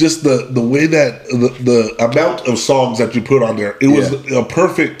think it's just the way that the amount of songs that you put on there. It was a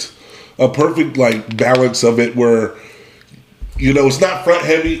perfect like balance of it, where it's not front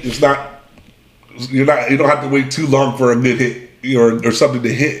heavy. It's not you don't have to wait too long for a good hit or something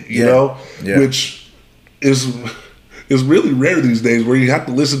to hit. You know, which is really rare these days, where you have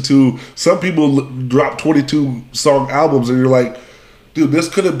to listen to some people drop 22 song albums and you're like, dude, this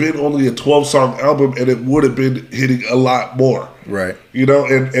could have been only a 12 song album and it would have been hitting a lot more. Right.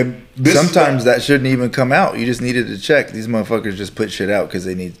 And this sometimes that shouldn't even come out. You just needed to check. These motherfuckers just put shit out because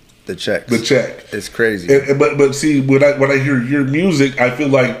they need the checks. The check. It's crazy. But see, when I hear your music, I feel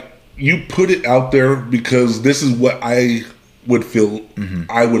like you put it out there because this is what I would feel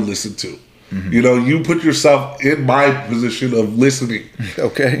I would listen to. Mm-hmm. You put yourself in my position of listening.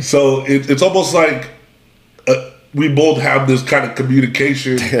 Okay. So it's almost like we both have this kind of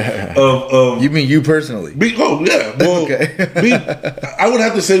communication of You mean you personally? Oh, yeah. Well, okay. I would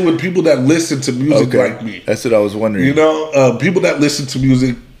have to say with people that listen to music like me. That's what I was wondering. People that listen to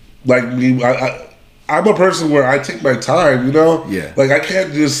music like me, I'm a person where I take my time, Yeah. Like, I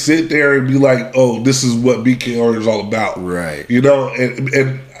can't just sit there and be like, oh, this is what BKR is all about. Right.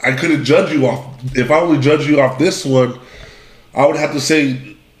 And I couldn't judge you off. If I only judge you off this one, I would have to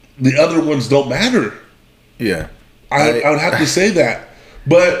say the other ones don't matter. Yeah. I would have to say that.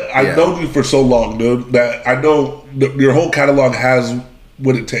 But I've Yeah. known you for so long, dude, that I know your whole catalog has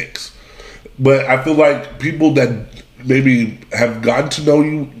what it takes. But I feel like people that maybe have gotten to know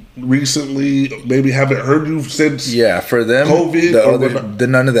you recently, maybe haven't heard you since For them, COVID. the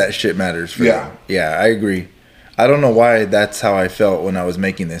none of that shit matters for Yeah. them. Yeah, I agree. I don't know why that's how I felt when I was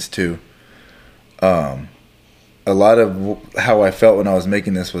making this too. A lot of how I felt when I was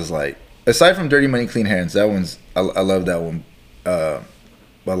making this was like, aside from Dirty Money, Clean Hands, that one's I love that one. But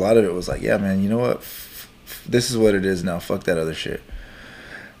a lot of it was like, yeah, man, you know what? This is what it is now. Fuck that other shit.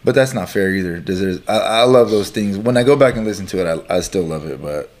 But that's not fair either. I love those things. When I go back and listen to it, I still love it.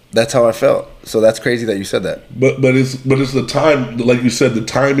 But that's how I felt. So that's crazy that you said that. But it's the time, like you said, the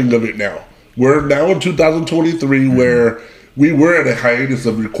timing of it now. We're now in 2023 where we were at a hiatus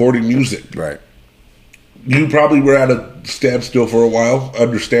of recording music. Right. You probably were at a standstill for a while,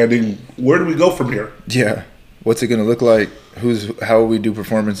 understanding where do we go from here? Yeah. What's it gonna look like? How will we do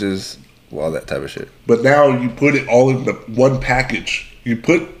performances? All that type of shit. But now you put it all in the one package. You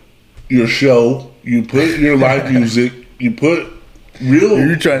put your show, you put your live music, you put real.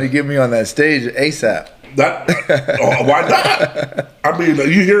 You're trying to get me on that stage ASAP. Why not? I mean,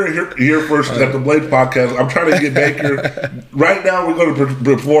 you hear it here first at the Blade Podcast. I'm trying to get Baker. Right now, we're going to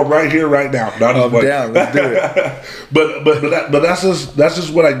perform right here, right now. Not I'm down. Let's do it. but that's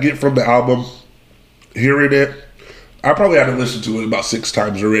just what I get from the album. Hearing it, I probably had to listen to it about 6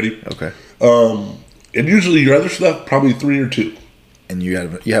 times already. Okay. And usually your other stuff, probably 3 or 2. And you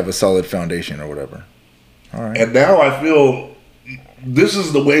have a solid foundation or whatever. All right. And now I feel this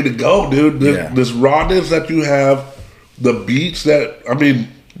is the way to go, dude. This rawness that you have, the beats that, I mean,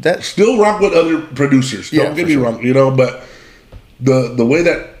 that still rock with other producers. Don't get me wrong, you know, but the way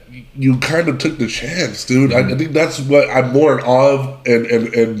that you kind of took the chance, dude, I think that's what I'm more in awe of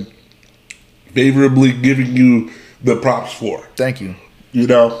and favorably giving you the props for. Thank you. You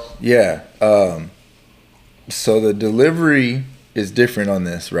know? Yeah. So the delivery is different on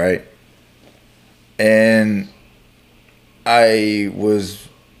this, right? And I was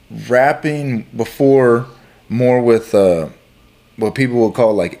rapping before more with what people would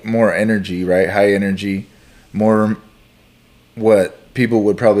call like more energy, right? High energy, more what people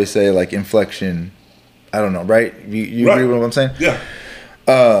would probably say like inflection. I don't know, right? You right. Agree with what I'm saying? Yeah.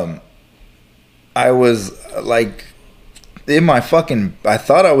 I was like I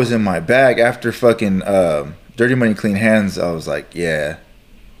thought I was in my bag after fucking Dirty Money, Clean Hands. I was like, yeah,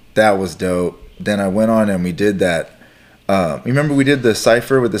 that was dope. Then I went on and we did that. You remember we did the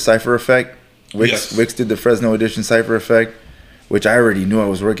Cypher with the Cypher effect? Wix did the Fresno edition Cypher effect, which I already knew I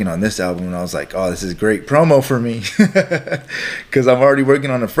was working on this album. And I was like, oh, this is great promo for me. Because I'm already working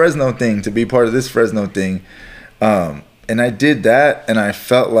on a Fresno thing to be part of this Fresno thing. And I did that and I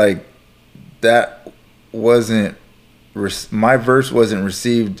felt like that wasn't, my verse wasn't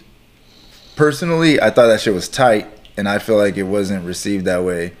received. Personally, I thought that shit was tight. And I feel like it wasn't received that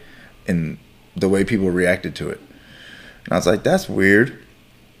way in the way people reacted to it. And I was like, that's weird.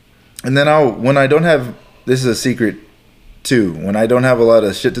 And then when I don't have, this is a secret too, when I don't have a lot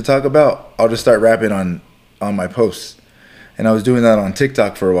of shit to talk about, I'll just start rapping on my posts. And I was doing that on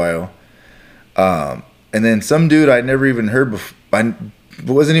TikTok for a while. And then some dude I'd never even heard before, I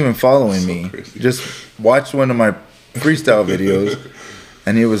wasn't even following me, crazy. Just watched one of my freestyle videos.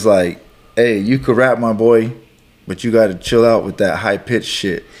 And he was like, hey, you could rap, my boy, but you got to chill out with that high-pitched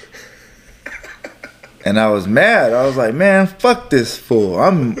shit. And I was mad. I was like, man, fuck this fool.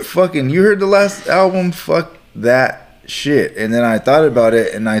 You heard the last album? Fuck that shit. And then I thought about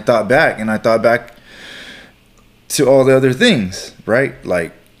it and I thought back to all the other things, right?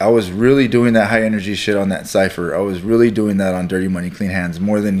 Like, I was really doing that high energy shit on that Cypher. I was really doing that on Dirty Money, Clean Hands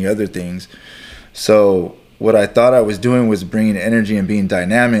more than the other things. So what I thought I was doing was bringing energy and being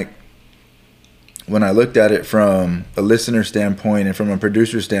dynamic. When I looked at it from a listener standpoint and from a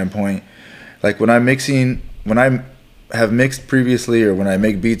producer standpoint, like when I have mixed previously or when I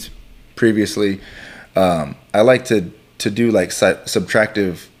make beats previously, I like to do like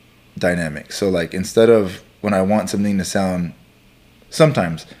subtractive dynamics. So like instead of when I want something to sound,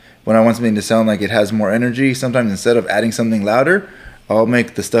 sometimes when I want something to sound like it has more energy, sometimes instead of adding something louder, I'll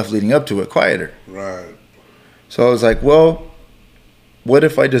make the stuff leading up to it quieter. Right. So I was like, well, what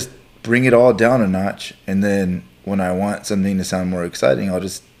if I just bring it all down a notch and then when I want something to sound more exciting, I'll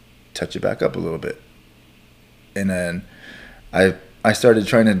just touch it back up a little bit. And then I started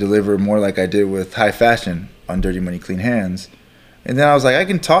trying to deliver more like I did with High Fashion on Dirty Money, Clean Hands. And then I was like,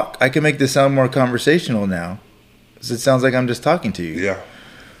 I can make this sound more conversational now. Because it sounds like I'm just talking to you.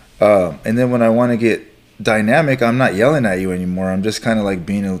 Yeah. And then when I want to get dynamic, I'm not yelling at you anymore. I'm just kind of like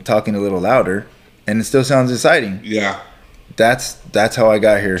talking a little louder. And it still sounds exciting. Yeah. That's how I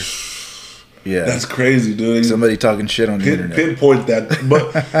got here. Yeah, That's crazy, dude. Somebody talking shit on the internet. Pinpoint that, but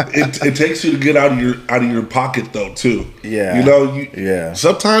it takes you to get out of your pocket though too. Yeah, you know. Yeah.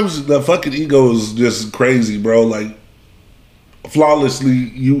 Sometimes the fucking ego is just crazy, bro. Like flawlessly,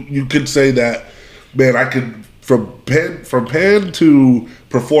 you could say that, man. I could from pen to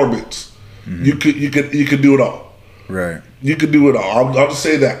performance. Mm-hmm. You could do it all. Right. You could do it all. I'll just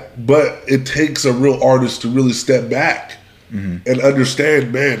say that. But it takes a real artist to really step back and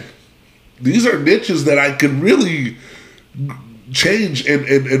understand, man. These are niches that I could really change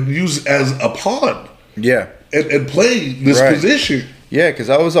and use as a pawn. Yeah. And play this position. Yeah, because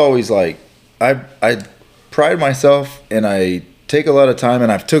I was always like, I pride myself and I take a lot of time,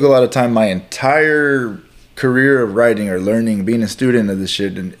 and I've took a lot of time my entire career of writing or learning, being a student of this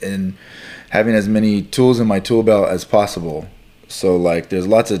shit and having as many tools in my tool belt as possible. So like there's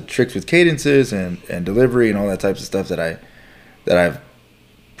lots of tricks with cadences and delivery and all that types of stuff that I've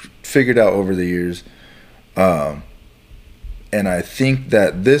figured out over the years, and I think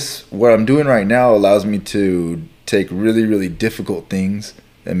that what I'm doing right now allows me to take really, really difficult things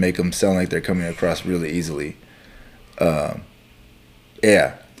and make them sound like they're coming across really easily.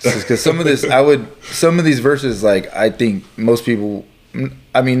 Yeah, because some of these verses, like I think most people,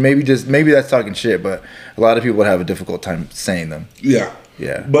 I mean maybe that's talking shit, but a lot of people would have a difficult time saying them. Yeah,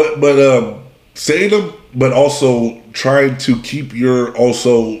 yeah, but saying them, but also trying to keep your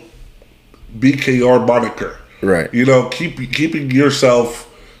also BKR moniker, right? You know, keeping yourself.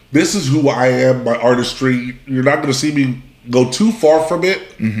 This is who I am. My artistry. You're not going to see me go too far from it,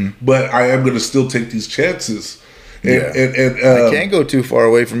 but I am going to still take these chances. And I can't go too far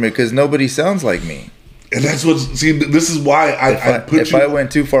away from it because nobody sounds like me. And that's what. See, this is why if I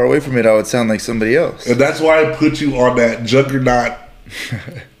went too far away from it, I would sound like somebody else. And that's why I put you on that juggernaut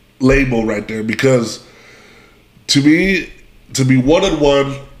label right there, because to me, to be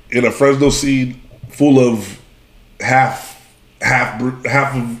 1-on-1 in a Fresno scene full of half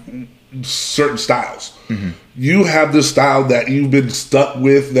of certain styles. You have this style that you've been stuck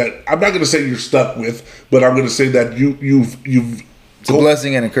with, that I'm not going to say you're stuck with, but I'm going to say that you've it's a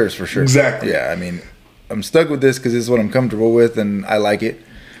blessing and a curse for sure. Exactly. Yeah, I mean, I'm stuck with this because this is what I'm comfortable with and I like it,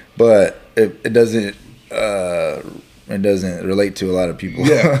 but it doesn't relate to a lot of people.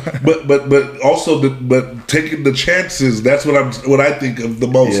 Yeah, but also but taking the chances. That's what I think of the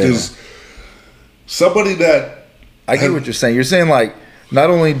most is somebody that I get what you're saying. You're saying like not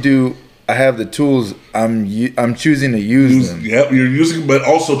only do I have the tools, I'm choosing to use them. Yeah, you're using, but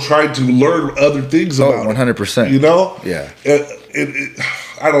also trying to learn other things about 100%. You know, yeah.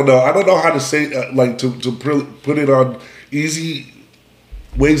 I don't know. I don't know how to say like to put it on easy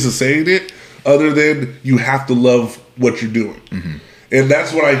ways of saying it, other than you have to love what you're doing. And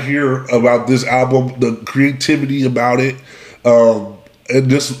that's what I hear about this album, the creativity about it, and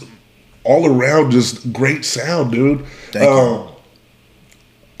just all around just great sound, dude. Thank you.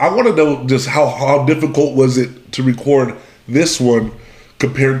 I want to know just how difficult was it to record this one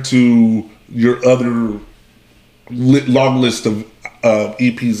compared to your other long list of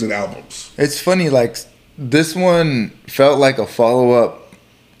EPs and albums. It's funny, like this one felt like a follow up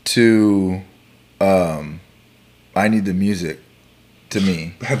to I Need the Music to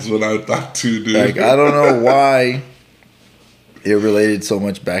me. That's what I thought too, dude. Like I don't know why it related so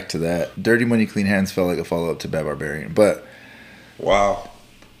much back to that. Dirty Money Clean Hands felt like a follow up to Bad Barbarian, but wow.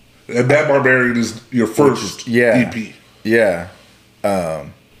 And Bad Barbarian is your first EP. Yeah.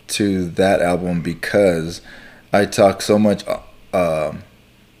 To that album because I talk so much, I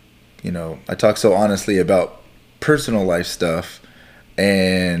talk so honestly about personal life stuff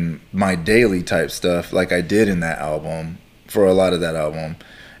and my daily type stuff like I did in that album, for a lot of that album.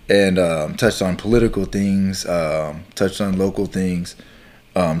 And touched on political things, touched on local things,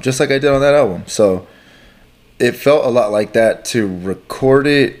 just like I did on that album. So it felt a lot like that to record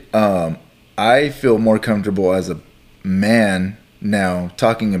it. I feel more comfortable as a man now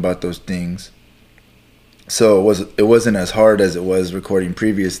talking about those things. So it wasn't as hard as it was recording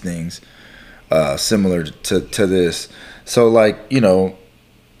previous things, similar to this. So like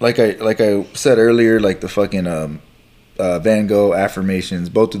like I said earlier, like the fucking Van Gogh affirmations.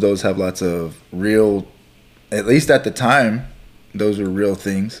 Both of those have lots of real, at least at the time, those were real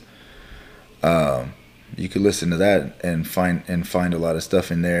things. You could listen to that and find a lot of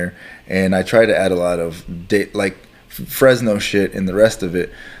stuff in there. And I try to add a lot of like Fresno shit in the rest of it.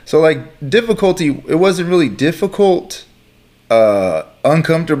 So like difficulty, it wasn't really difficult,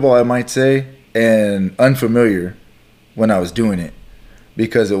 uncomfortable I might say, and unfamiliar when I was doing it,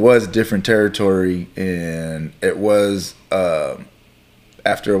 because it was different territory, and it was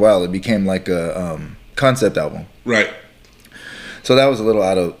after a while it became like a concept album. Right. So that was a little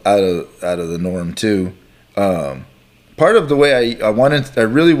out of the norm too. Part of the way I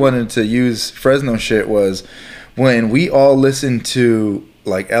really wanted to use Fresno shit was when we all listened to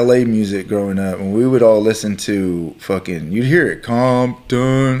like LA music growing up, and we would all listen to fucking, you'd hear it,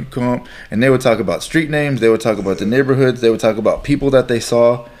 Compton, and they would talk about street names, they would talk about the neighborhoods, they would talk about people that they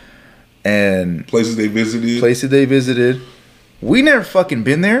saw and places they visited. We never fucking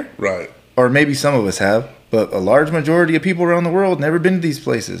been there. Right. Or maybe some of us have, but a large majority of people around the world never been to these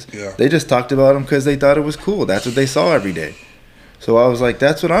places. Yeah. They just talked about them because they thought it was cool. That's what they saw every day. So I was like,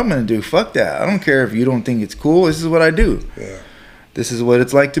 that's what I'm going to do. Fuck that. I don't care if you don't think it's cool. This is what I do. Yeah. This is what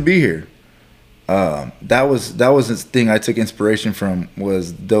it's like to be here. That was the thing I took inspiration from,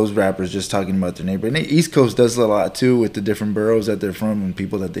 was those rappers just talking about their neighborhood. And the East Coast does a lot too, with the different boroughs that they're from and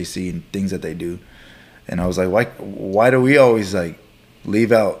people that they see and things that they do. And I was like, why do we always like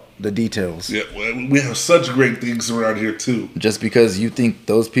leave out the details? Yeah, we have such great things around here too. Just because you think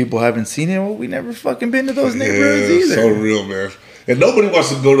those people haven't seen it, well, we never fucking been to those neighborhoods either. So real, man. And nobody wants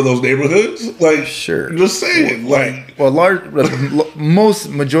to go to those neighborhoods. Like, sure, just saying. Most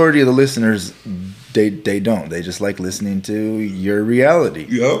majority of the listeners, they don't. They just like listening to your reality.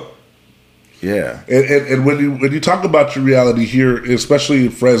 Yep. Yeah. And when you talk about your reality here, especially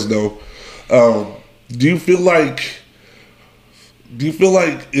in Fresno, do you feel like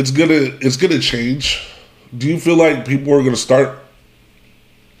it's gonna change? Do you feel like people are gonna start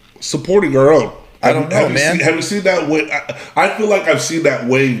supporting our own? I don't know, man. Have you seen that wave? I feel like I've seen that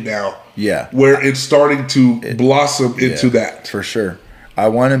wave now. Yeah. Where it's starting to blossom into that. For sure. I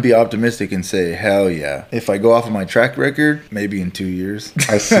want to be optimistic and say, hell yeah. If I go off of my track record, maybe in 2 years.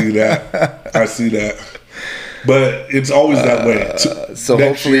 I see that. But it's always that way. So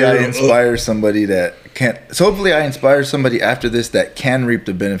hopefully I inspire somebody that can. So hopefully I inspire somebody after this that can reap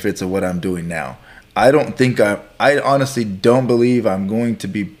the benefits of what I'm doing now. I honestly don't believe I'm going to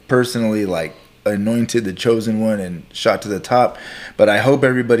be personally like anointed the chosen one and shot to the top, but I hope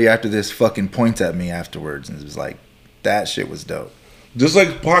everybody after this fucking points at me afterwards and is like, that shit was dope. Just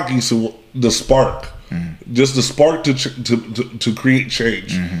like Pocky, so the spark, just the spark to create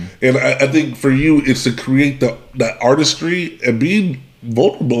change. And I think for you, it's to create that artistry, and being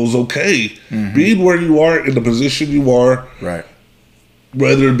vulnerable is okay. Being where you are in the position you are, right?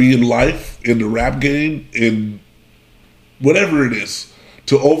 Whether it be in life, in the rap game, in whatever it is.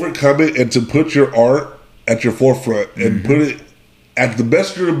 To overcome it and to put your art at your forefront and put it at the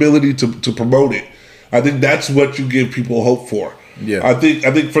best of your ability to promote it. I think that's what you give people hope for. Yeah. I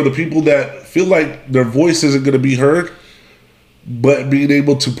think for the people that feel like their voice isn't going to be heard, but being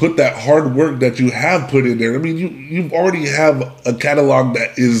able to put that hard work that you have put in there. I mean, you already have a catalog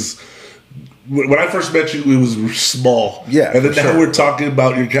that is. When I first met you, it was small. Yeah. And then now we're talking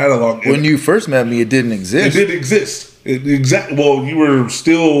about your catalog. When you first met me, it didn't exist. It didn't exist. Well, you were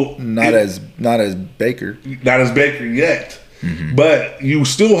still not as Baker yet, but you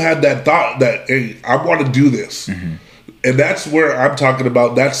still had that thought that, hey, I want to do this, and that's where I'm talking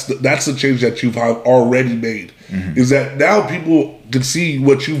about. That's the change that you've already made. Is that now people can see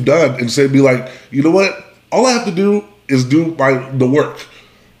what you've done and say, be like, you know what? All I have to do is do the work,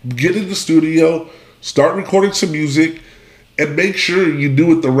 get in the studio, start recording some music, and make sure you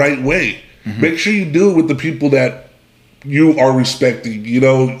do it the right way. Make sure you do it with the people that you are respecting, I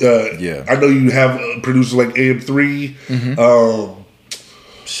know you have producers like AM3.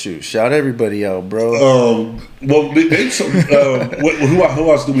 Shoot, shout everybody out, bro. Well, name some. Who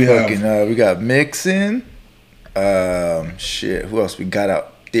else do we have? We got Mixin. Who else we got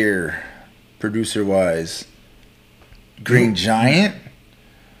out there, producer wise? Green Giant.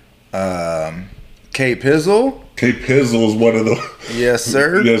 K Pizzle. K Pizzle is one of the. Yes,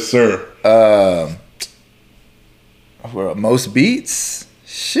 sir. Yes, sir. Most beats.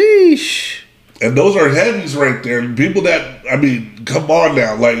 Sheesh. And those are heavies right there. People that, I mean, come on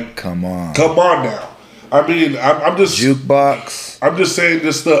now. Like, come on now. I mean, I'm just. Jukebox. I'm just saying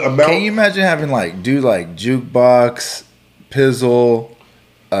just the amount. Can you imagine having Jukebox, Pizzle,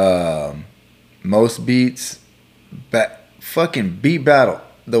 Most Beats, fucking Beat Battle,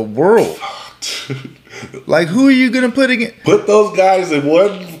 the world. Like, who are you going to put again? Put those guys in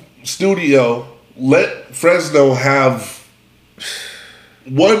one studio. Let Fresno have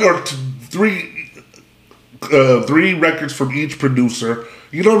one or three records from each producer.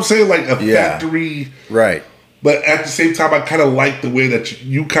 You know what I'm saying? Like a factory. Right. But at the same time, I kind of like the way that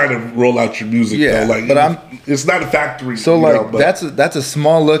you kind of roll out your music. Yeah, though. Like, but it's not a factory. So that's a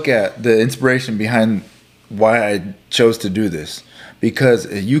small look at the inspiration behind why I chose to do this. Because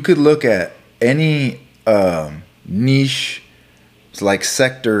you could look at any niche like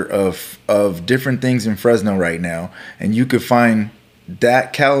sector of different things in Fresno right now, and you could find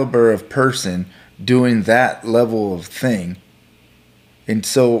that caliber of person doing that level of thing. And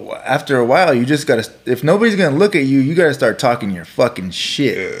so after a while, you just gotta, if nobody's gonna look at you, you gotta start talking your fucking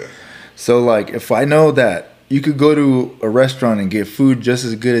shit. Yeah. So like, if I know that you could go to a restaurant and get food just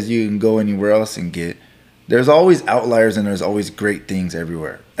as good as you can go anywhere else and get, there's always outliers and there's always great things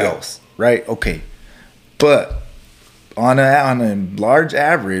everywhere else, right? Okay, but on a large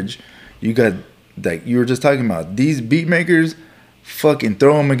average, you got, like you were just talking about, these beat makers, fucking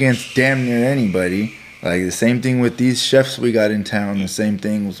throw them against damn near anybody. Like the same thing with these chefs we got in town. The same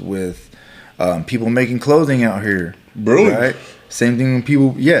things with people making clothing out here. Brewing. Right? Same thing with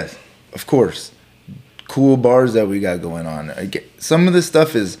people. Yes, of course. Cool bars that we got going on. Some of this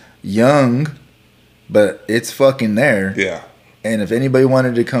stuff is young, but it's fucking there. Yeah. And if anybody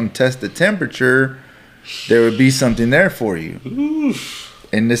wanted to come test the temperature, there would be something there for you. Oof.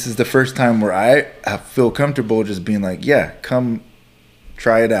 And this is the first time where I feel comfortable just being like, yeah, come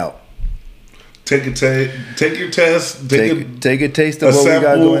try it out. Take your test. Take a taste of what sample. we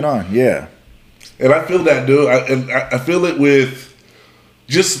got going on. Yeah. And I feel that, dude. I feel it with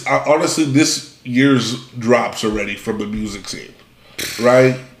just honestly this year's drops already from the music scene,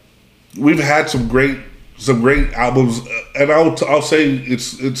 right? We've had some great albums, and I'll say it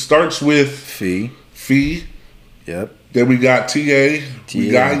starts with Fee. Yep. Then we got TA. We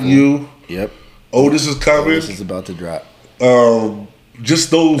got you. Yep. Otis is coming. Otis is about to drop.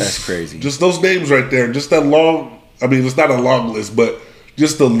 Just those. That's crazy. Just those names right there. Just that long. I mean, it's not a long list, but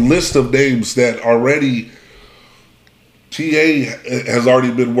just the list of names that already. TA has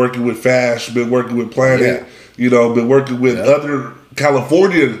already been working with Fash, been working with Planet, been working with other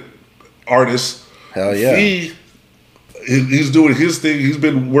California artists. Hell yeah. He's doing his thing. He's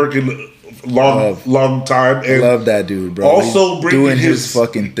been working long time. And love that dude, bro. Also He's bringing doing his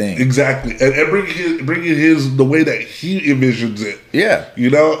fucking thing. Exactly. And bringing his the way that he envisions it. Yeah.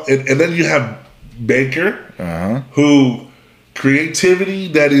 And then you have Baker, who creativity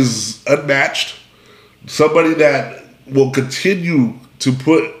that is unmatched. Somebody that will continue to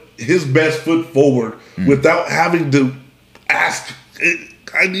put his best foot forward without having to ask,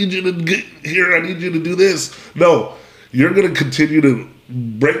 I need you to get here, I need you to do this. No, you're going to continue to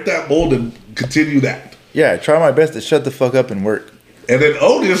break that mold and continue that. Yeah, I try my best to shut the fuck up and work. And then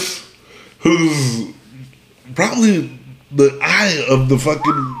Otis, who's probably the eye of the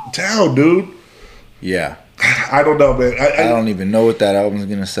fucking town, dude. Yeah. I don't know, man. I don't even know what that album's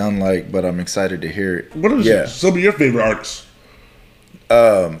gonna sound like, but I'm excited to hear it. What are some of your favorite artists?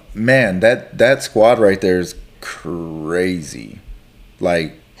 Man, that squad right there is crazy.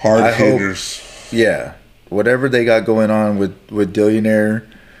 Like hard hitters. Yeah, whatever they got going on with Dillionaire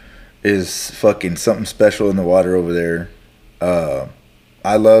is fucking something special in the water over there.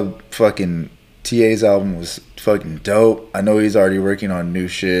 I love fucking TA's album was fucking dope. I know he's already working on new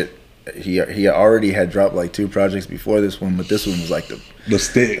shit. He already had dropped like 2 projects before this one, but this one was like the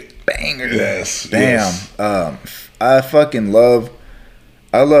stick banger. Yes. Damn. I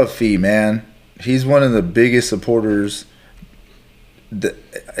love Fee, man. He's one of the biggest supporters.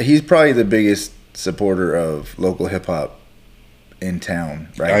 He's probably the biggest supporter of local hip hop in town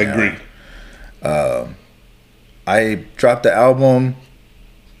right now. I agree. I dropped the album,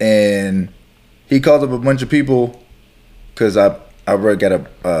 and he called up a bunch of people because I work at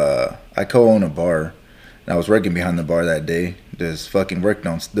I co-own a bar, and I was working behind the bar that day. Just fucking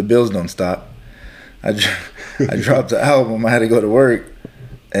the bills don't stop. I dropped the album. I had to go to work,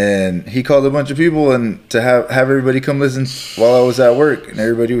 and he called a bunch of people and to have everybody come listen while I was at work, and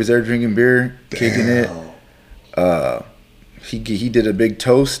everybody was there drinking beer, kicking it. He did a big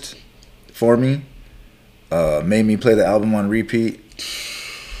toast for me, made me play the album on repeat,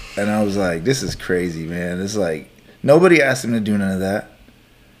 and I was like, this is crazy, man. It's like nobody asked him to do none of that.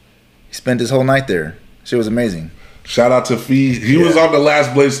 He spent his whole night there. Shit was amazing. Shout out to Fee. He was on the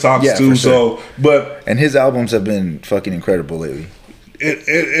Last Blaze Talks too. Sure. And his albums have been fucking incredible lately.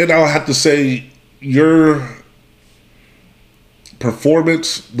 And I'll have to say, your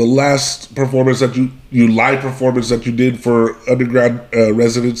performance, the last performance that you live performance that you did for Underground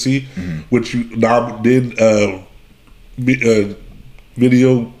Residency, which you did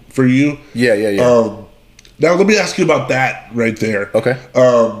video for you. Yeah. Now let me ask you about that right there. Okay.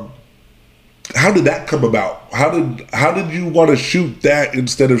 How did that come about? How did you want to shoot that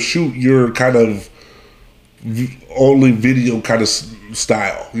instead of shoot your kind of only video kind of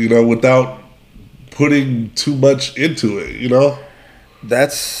style? Without putting too much into it.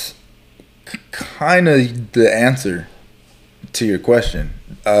 That's kind of the answer to your question.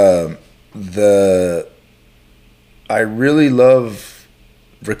 I I really love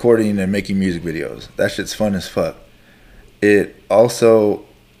recording and making music videos. That shit's fun as fuck. It also,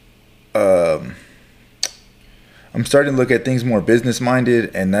 I'm starting to look at things more business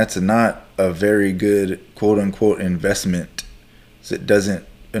minded, and that's not a very good quote unquote investment. So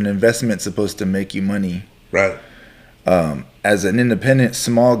an investment's supposed to make you money. Right. As an independent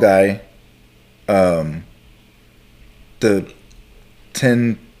small guy, the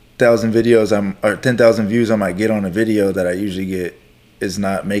 10,000 videos or 10,000 views I might get on a video that I usually get is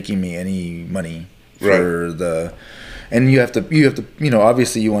not making me any money for the. And you have to,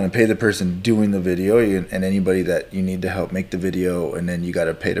 obviously you want to pay the person doing the video and anybody that you need to help make the video, and then you got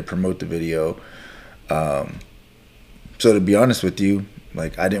to pay to promote the video. So to be honest with you,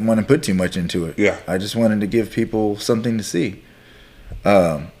 like, I didn't want to put too much into it. Yeah. I just wanted to give people something to see.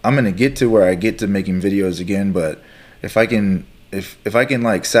 I'm gonna get to where I get to making videos again, but if I can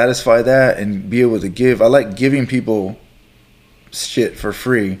like satisfy that and be able to give, I like giving people shit for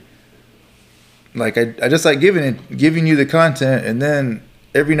free. Like I just like giving you the content, and then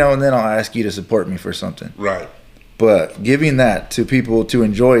every now and then I'll ask you to support me for something. Right. But giving that to people to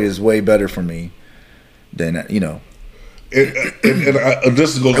enjoy is way better for me than And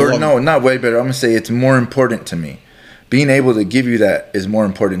this goes or along. no, not way better. I'm gonna say it's more important to me. Being able to give you that is more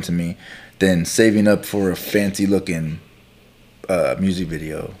important to me than saving up for a fancy looking music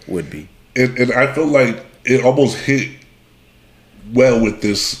video would be. And I feel like it almost hit well with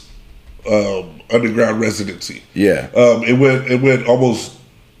this underground residency. Yeah. It went almost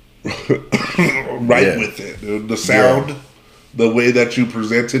right with it. The sound, the way that you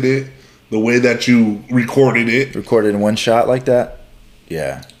presented it, the way that you recorded it. Recorded in one shot like that?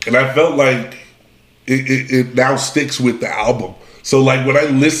 Yeah. And I felt like it now sticks with the album. So like when I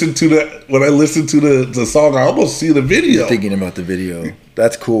listen to the song, I almost see the video. Thinking about the video.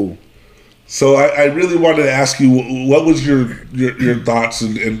 That's cool. So I really wanted to ask you, what was your thoughts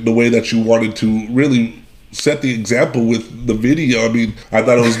and the way that you wanted to really set the example with the video? I mean, I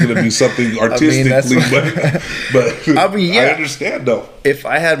thought it was going to be something artistically, but I mean, yeah. I understand though. If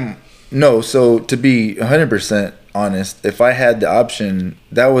I had so to be 100% honest, if I had the option,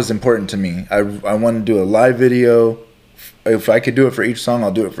 that was important to me. I wanted to do a live video. If I could do it for each song,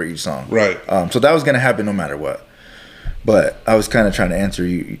 I'll do it for each song. Right. So that was going to happen no matter what. But I was kind of trying to answer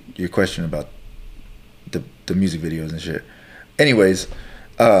your question about the music videos and shit. Anyways,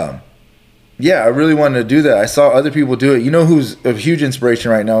 yeah, I really wanted to do that. I saw other people do it. You know who's a huge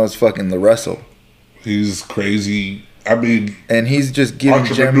inspiration right now is fucking LaRussell. He's crazy. I mean, and he's just giving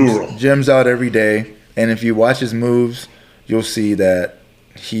gems out every day. And if you watch his moves, you'll see that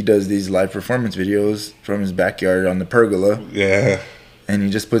he does these live performance videos from his backyard on the pergola. Yeah. And he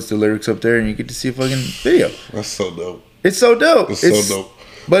just puts the lyrics up there, and you get to see a fucking video. That's so dope. It's so dope. It's so dope.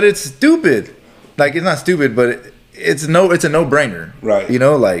 But it's stupid. Like, it's not stupid, but it's a no-brainer. Right. You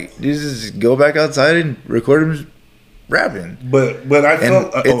know, like, you just go back outside and record him rapping. But I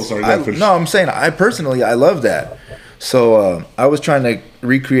felt... sorry. I'm saying, I personally love that. So I was trying to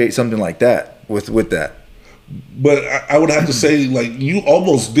recreate something like that with that. But I would have to say, like, you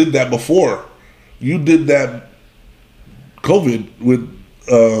almost did that before. You did that COVID with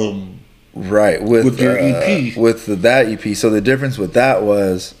your EP. With that EP. So the difference with that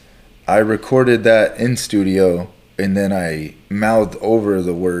was I recorded that in studio, and then I mouthed over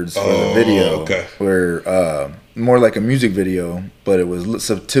the words for the video. Okay. Where more like a music video, but it was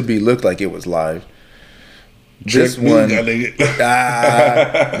looked like it was live. This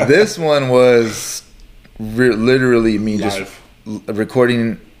one was literally me live. Just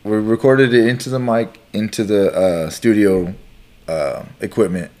recording. We recorded it into the mic, into the studio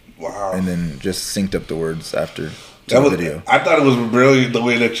equipment. Wow. And then just synced up the words after the video. I thought it was brilliant the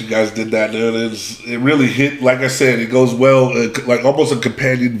way that you guys did that, dude. It really hit, like I said, it goes well, like almost a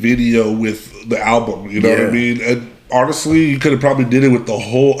companion video with the album. You know what I mean? And honestly, you could have probably did it with the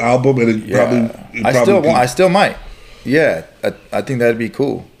whole album, and I still might. Yeah, I think that'd be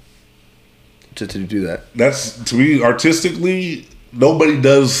cool to do that. That's, to me, artistically, nobody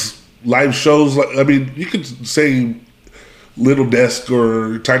does live shows. I mean, you could say Little Desk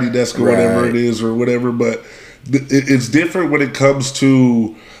or Tiny Desk or whatever it is or whatever, but it's different when it comes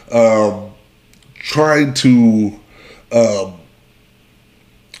to trying to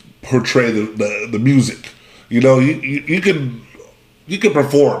portray the music. You know, you can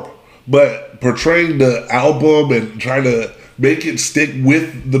perform, but portraying the album and trying to make it stick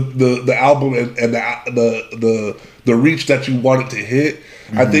with the album and the reach that you want it to hit,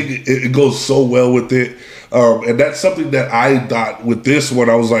 I think it goes so well with it. And that's something that I thought with this one.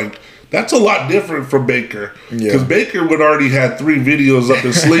 I was like, That's a lot different from Baker. Because Yeah. Baker would already had 3 videos up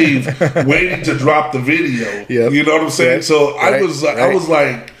his sleeve waiting to drop the video. Yep. You know what I'm saying? Right. So I Right. was Right.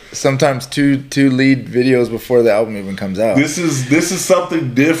 like, Sometimes two lead videos before the album even comes out. this is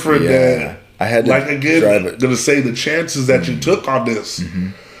something different that I had to like again drive I'm it. gonna say the chances that you took on this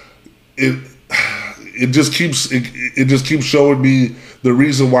it just keeps showing me the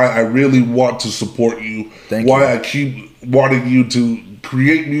reason why I really want to support you. Thank why you. I keep wanting you to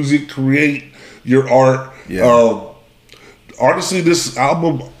create music, create your art. Yeah. Honestly, this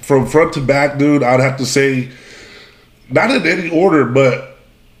album from front to back, dude, I'd have to say, not in any order, but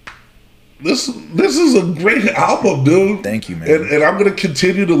this is a great album, dude. Thank you, man. And I'm gonna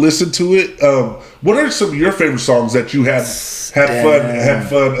continue to listen to it. What are some of your favorite songs that you had fun?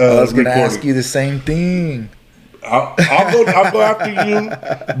 I was gonna recording? ask you the same thing. I'll go after you,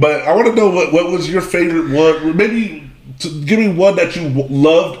 but I want to know what was your favorite one. Maybe give me one that you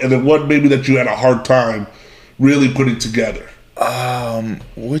loved, and then one maybe that you had a hard time really putting together.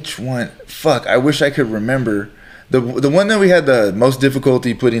 Which one? Fuck, I wish I could remember. The one that we had the most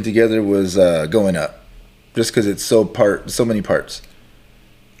difficulty putting together was Going Up, just because it's so many parts.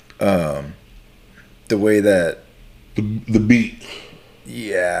 The way that The beat.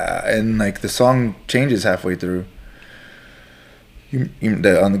 Yeah, and like the song changes halfway through. On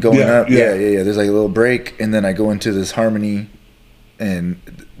the Going Yeah, Up, yeah. yeah. There's like a little break, and then I go into this harmony, and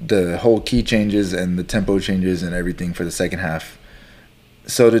the whole key changes and the tempo changes and everything for the second half.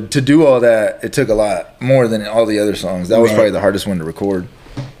 So to do all that, it took a lot more than all the other songs. That was Right. probably the hardest one to record.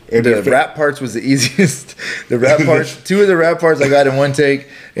 And The rap parts was the easiest. The rap parts, 2 of the rap parts I got in one take,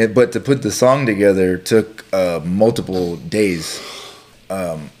 but to put the song together took multiple days.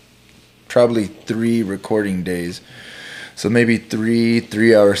 Probably 3 recording days. So maybe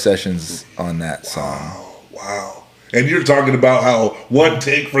 3-hour sessions on that song. Wow. And you're talking about how one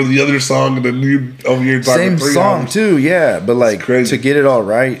take for the other song, and then you're talking Same 3 song hours. too, yeah. But like crazy. to get it all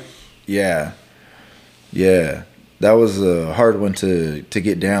right, yeah. That was a hard one to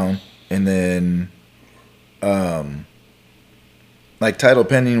get down. And then, like Title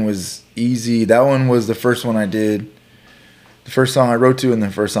Pending was easy. That one was the first one I did. The first song I wrote to and the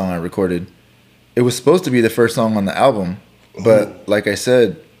first song I recorded. It was supposed to be the first song on the album, but like I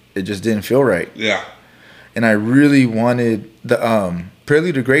said, it just didn't feel right. Yeah. And I really wanted the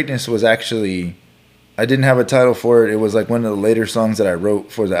Prelude to Greatness was actually, I didn't have a title for it. It was like one of the later songs that I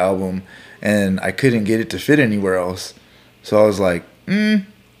wrote for the album, and I couldn't get it to fit anywhere else. So I was like,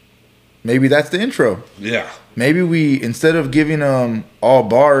 maybe that's the intro. Yeah. Maybe we, instead of giving them all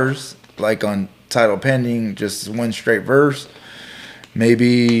bars, like on Title Pending, just one straight verse,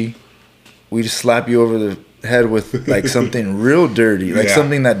 maybe we just slap you over the head with like something real dirty, like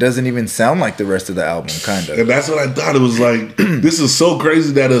something that doesn't even sound like the rest of the album, kind of. And that's what I thought. It was like, this is so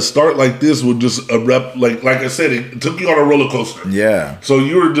crazy that a start like this would just erupt. Like I said, it took you on a roller coaster. Yeah. So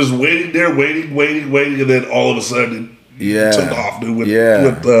you were just waiting there, waiting, and then all of a sudden, it took off, dude, with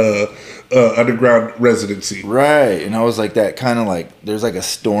Underground Residency. Right. And I was like that kind of like, there's like a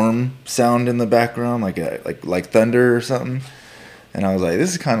storm sound in the background, like thunder or something. And I was like,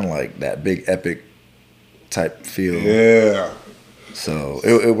 this is kind of like that big epic type feel. Yeah. So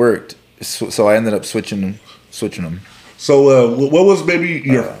it worked. So I ended up switching them. So what was maybe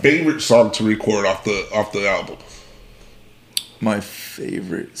your favorite song to record off the album? My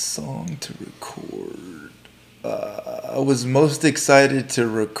favorite song to record. I was most excited to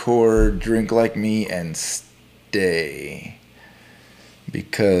record Drink Like Me and Stay.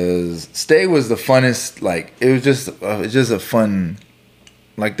 Because Stay was the funnest, like, it was just a fun,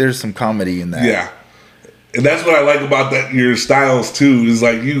 like, there's some comedy in that. Yeah. And that's what I like about that your styles too, is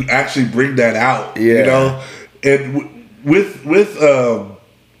like you actually bring that out. Yeah. You know? And with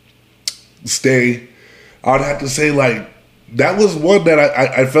Stay, I would have to say like that was one that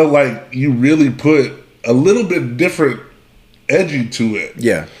I felt like you really put a little bit different edgy to it.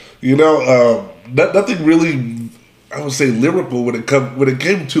 Yeah. You know, nothing really, I would say lyrical when it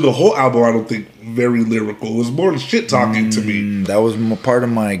came to the whole album. I don't think very lyrical. It was more shit talking to me. That was part of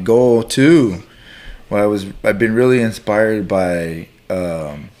my goal too. Well, I've been really inspired by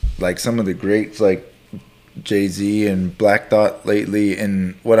like some of the greats like Jay-Z and Black Thought lately,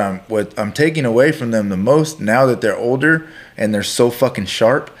 and what I'm taking away from them the most now that they're older and they're so fucking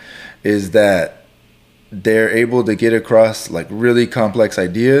sharp is that they're able to get across like really complex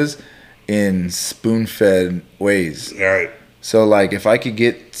ideas in spoon-fed ways. Right. So like if I could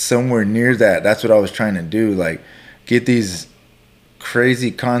get somewhere near that, that's what I was trying to do. Like get these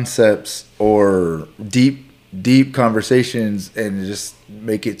crazy concepts or deep conversations and just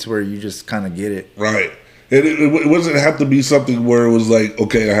make it to where you just kind of get it. Right. And it wasn't have to be something where it was like,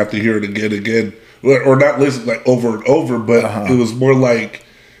 okay, I have to hear it again, or not listen like over and over, but it was more like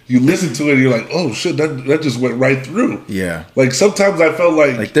you listen to it and you're like, oh shit, that just went right through. Yeah. Like sometimes I felt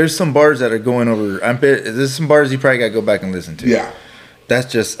like there's some bars that are going over. There's some bars you probably got to go back and listen to. Yeah.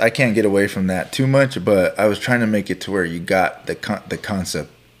 That's just, I can't get away from that too much, but I was trying to make it to where you got the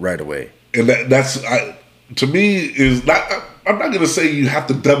concept right away. And that's to me is not. I'm not gonna say you have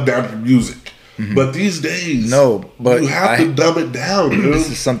to dumb down your music, but these days, no, but you have to dumb it down. Dude. This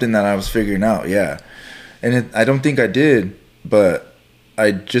is something that I was figuring out, yeah, and I don't think I did, but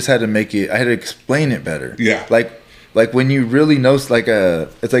I just had to make it. I had to explain it better. Yeah, like when you really know, it's like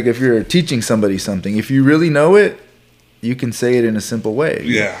if you're teaching somebody something. If you really know it, you can say it in a simple way.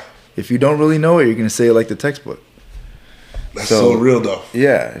 Yeah. If you don't really know it, you're gonna say it like the textbook. That's so real, though.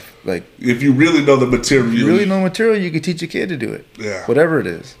 Yeah, if you really know the material, you could teach a kid to do it. Yeah, whatever it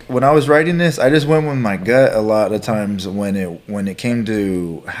is. When I was writing this, I just went with my gut a lot of times when it came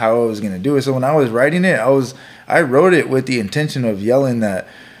to how I was gonna do it. So when I was writing it, I wrote it with the intention of yelling that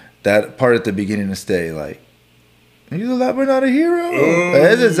part at the beginning to stay like, "He's a lot, but not a hero."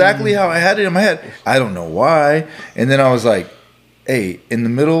 That's exactly how I had it in my head. I don't know why. And then I was like, "Hey, in the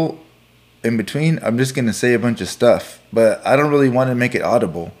middle." In between, I'm just gonna say a bunch of stuff, but I don't really want to make it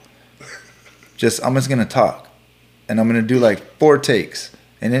audible. I'm just gonna talk, and I'm gonna do like 4 takes,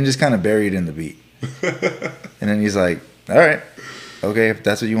 and then just kind of bury it in the beat. And then he's like, "All right, okay, if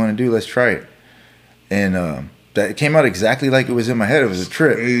that's what you want to do, let's try it." And that came out exactly like it was in my head. It was a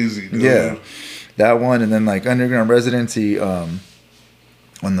trip. Crazy, dude. Yeah, that one, and then like Underground Residency, on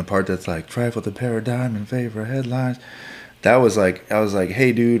the part that's like trifle the paradigm in favor of headlines. That was like, I was like,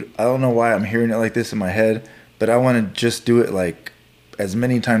 hey, dude, I don't know why I'm hearing it like this in my head, but I want to just do it like as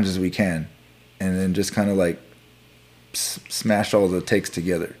many times as we can, and then just kind of like smash all the takes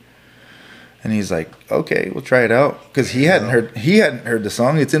together. And he's like, okay, we'll try it out, because he hadn't heard the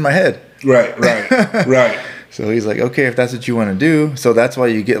song. It's in my head. Right. So he's like, okay, if that's what you want to do. So that's why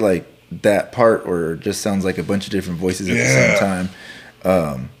you get like that part where it just sounds like a bunch of different voices at the same time.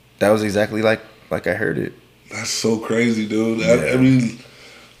 That was exactly like I heard it. That's so crazy, dude. Yeah. I mean,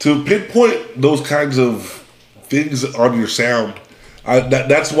 to pinpoint those kinds of things on your sound,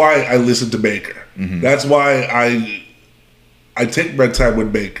 that's why I listen to Baker. Mm-hmm. That's why I take my time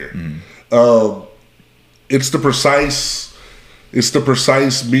with Baker. Mm-hmm. It's the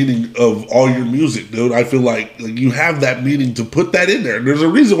precise meaning of all your music, dude. I feel like you have that meaning to put that in there. There's a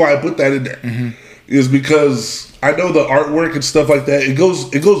reason why I put that in there. Mm-hmm. Is because I know the artwork and stuff like that. It goes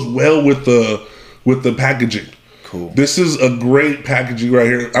well with the packaging. Cool. This is a great packaging right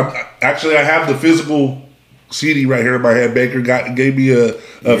here. I have the physical CD right here in my hand. Baker gave me a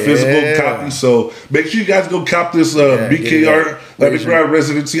physical copy, so make sure you guys go cop this BKR Underground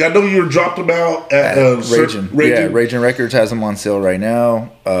Residency. I know you dropped them out at Raging. Yeah, Raging Records has them on sale right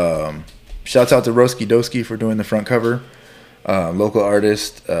now. Shouts out to Roski Doski for doing the front cover. Local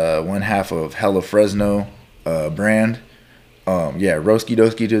artist, one half of Hella Fresno brand. Roski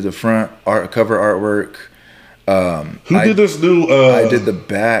Doski did the front cover artwork. Who did this new? I did the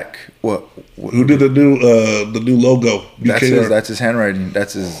back. What? Who did the new logo? That's his handwriting.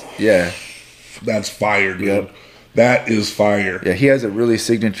 That's his. Yeah. That's fire, dude. Yep. That is fire. Yeah, he has a really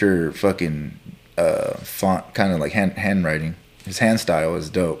signature fucking font, kind of like handwriting. His hand style is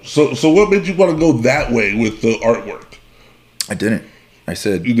dope. So what made you want to go that way with the artwork? I didn't. I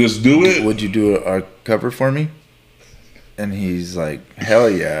said, you just do it. Would you do a cover for me? And he's like, hell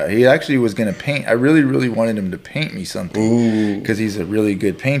yeah. He actually was going to paint. I really, really wanted him to paint me something. Because he's a really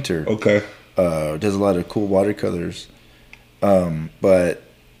good painter. Okay. Does a lot of cool watercolors. But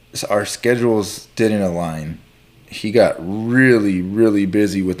our schedules didn't align. He got really, really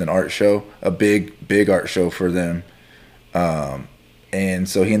busy with an art show. A big, big art show for them. And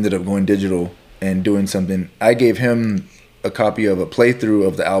so he ended up going digital and doing something. I gave him a copy of a playthrough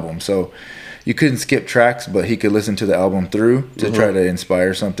of the album. So you couldn't skip tracks, but he could listen to the album through to try to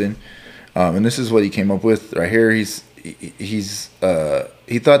inspire something. And this is what he came up with right here. He thought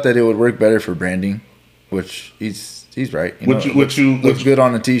that it would work better for branding, which he's right. Looks good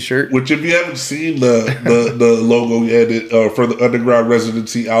on a t-shirt. Which, if you haven't seen the logo yet for the Underground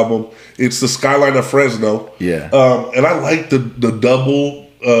Residency album, it's the skyline of Fresno. Yeah. And I like the double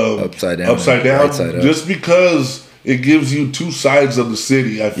upside down, right side up, just because it gives you two sides of the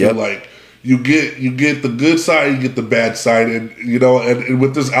city. I feel like. You get the good side, you get the bad side, and and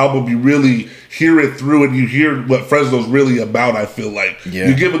with this album, you really hear it through, and you hear what Fresno's really about. I feel like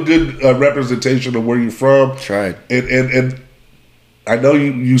you give a good representation of where you're from. Tried, and I know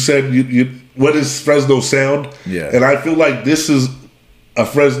you said you what is Fresno sound? Yeah, and I feel like this is a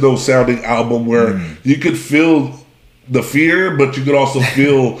Fresno sounding album where you could feel the fear, but you could also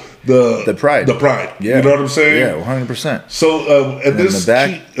feel the pride. The pride. Yeah. You know what I'm saying? Yeah, 100%. So and this the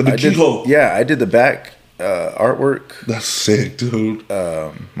back, the keyhole. I did the back artwork. That's sick, dude.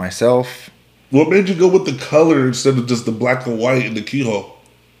 Myself. What made you go with the color instead of just the black and white in the keyhole?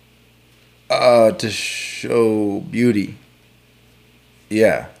 To show beauty.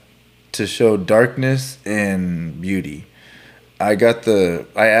 Yeah. To show darkness and beauty. I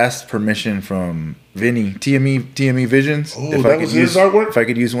asked permission from Vinny, TME Visions. Oh, if that was his artwork? If I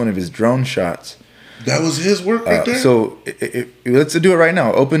could use one of his drone shots. That was his work right there? So let's do it right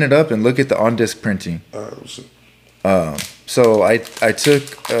now. Open it up and look at the on-disc printing. So I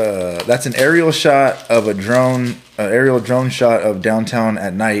took, that's an aerial shot of aerial drone shot of downtown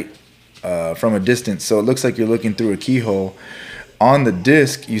at night from a distance. So it looks like you're looking through a keyhole. On the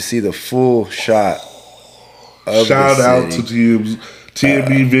disc, you see the full shot of Shout the out city. to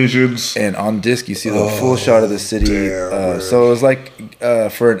TME Visions. And on disc, you see the full shot of the city. Damn, so it was like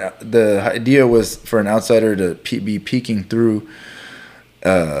the idea was for an outsider to be peeking through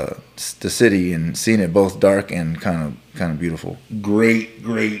the city and seeing it both dark and kind of beautiful.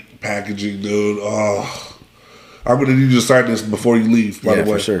 Great packaging, dude. Oh, I'm gonna need you to sign this before you leave. By the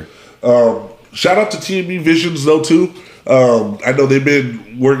way, for sure. Shout out to TME Visions though too. I know they've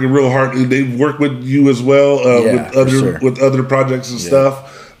been working real hard. They've worked with you as well with other projects and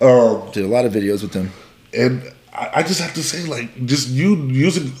stuff. Did a lot of videos with them. And I just have to say, like, just you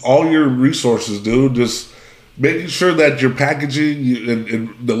using all your resources, dude. Just making sure that your packaging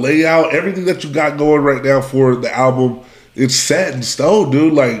and the layout, everything that you got going right now for the album, it's set in stone,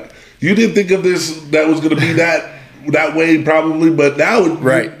 dude. Like, you didn't think of this that was going to be that way probably, but now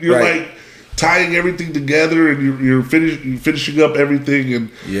you're like tying everything together and you're finishing up everything. And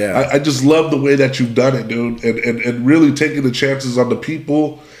I just love the way that you've done it, dude. And really taking the chances on the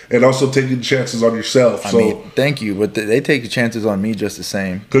people and also taking chances on yourself. I mean, thank you, but they take chances on me just the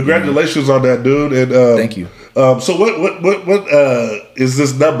same. Congratulations on that, dude. And thank you. So what is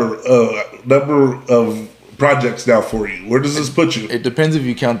this number of projects now for you? Where does this put you? It depends if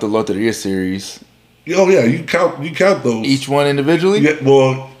you count the Loteria series. Oh yeah, you count those. Each one individually? Yeah,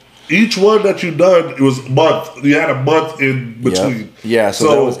 well, each one that you've done, it was a month. You had a month in between. Yep. Yeah, so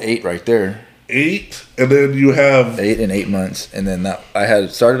that was 8 right there. 8, and then you have 8 and 8 months, and then I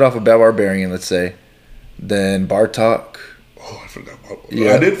had started off with Bad Barbarian, let's say, then Bartok. Oh, I forgot about.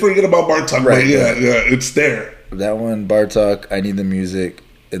 I did forget about Bartok, right? But yeah, it's there. That one, Bartok. I Need the Music,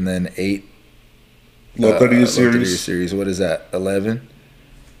 and then 8. Loteria series. What is that? 11.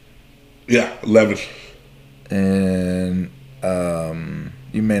 Yeah, 11. And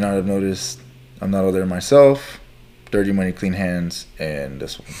you may not have noticed, I'm Not All There Myself, Dirty Money, Clean Hands, and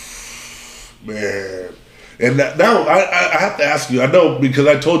this one. Man. And now I have to ask you, I know because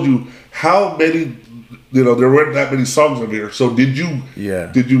I told you how many, there weren't that many songs on here. So did you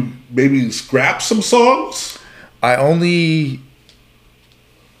maybe scrap some songs? I only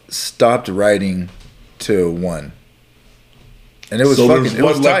stopped writing to 1. And it was it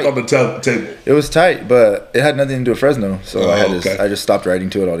was tight. On the table. It was tight, but it had nothing to do with Fresno, so I just stopped writing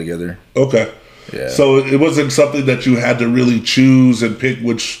to it altogether. Okay. Yeah. So it wasn't something that you had to really choose and pick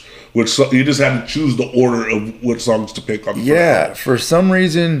which you just had to choose the order of what songs to pick on. Yeah, for some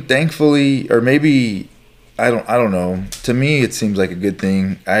reason, thankfully, or maybe I don't know. To me, it seems like a good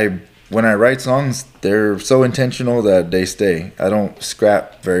thing. When I write songs, they're so intentional that they stay. I don't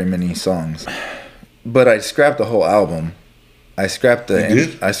scrap very many songs, but I scrapped the whole album. I scrapped the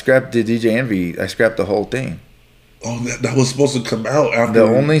DJ Envy. I scrapped the whole thing. Oh, that was supposed to come out after. The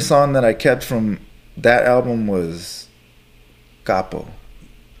only song that I kept from that album was Capo.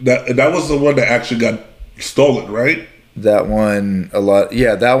 That was the one that actually got stolen, right? That one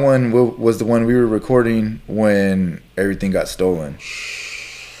that one was the one we were recording when everything got stolen.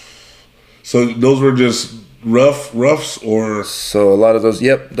 So those were just roughs or? So a lot of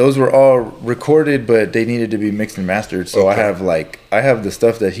those were all recorded, but they needed to be mixed and mastered. So okay. I have the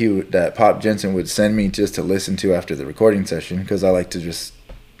stuff that Pop Jensen would send me just to listen to after the recording session, because I like to just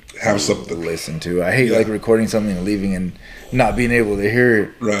have something to listen to. I hate like recording something and leaving and not being able to hear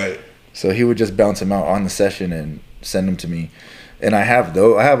it. Right. So he would just bounce them out on the session and send them to me. And I have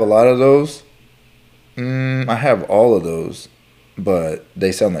a lot of those. I have all of those, but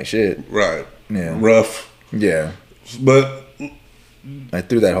they sound like shit. Right. Yeah. Rough. Yeah. But I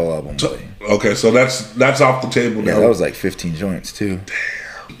threw that whole album away. Okay, so that's off the table now. Yeah, that was like 15 joints too.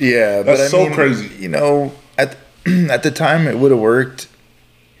 Damn. Yeah, that's so crazy. At the time it would have worked,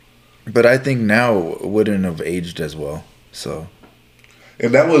 but I think now it wouldn't have aged as well. So.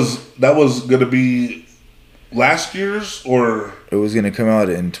 And that was gonna be last year's or? It was gonna come out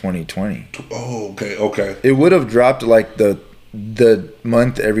in 2020. Oh, okay. It would have dropped like the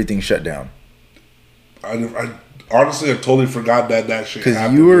month everything shut down. I honestly, I totally forgot that shit happened.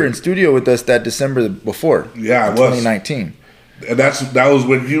 Because you were in studio with us that December before. Yeah, it was 2019. And that was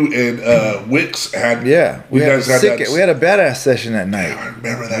when you and Wix had. Yeah, we had a badass session that night. I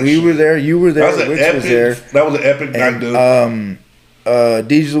remember that. We were there. You were there. Wix was there. That was an epic night, dude.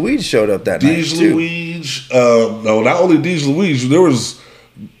 Deej Louise showed up that night too. Louise, no, not only Deej Louise. There was.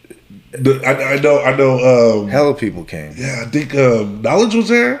 I know. Hella people came. Yeah, I think Knowledge was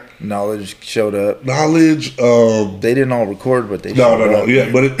there. Knowledge showed up. Knowledge. They didn't all record, but they showed up.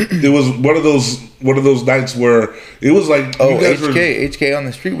 Yeah, but it was one of those nights where it was like HK on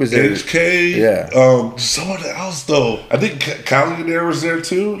the street was there. HK. Yeah. Someone else though. I think Callie there was there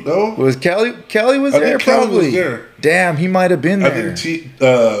too. No. Was Callie was there? Probably. Was there. Damn, he might have been there. I think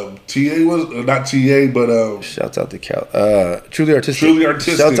TA was not TA, but shouts out to Cal. Truly artistic.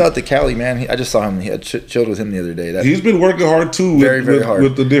 Shouts out to Callie, man. I just saw him. He had chilled with him the other day. He's been working hard too. Very hard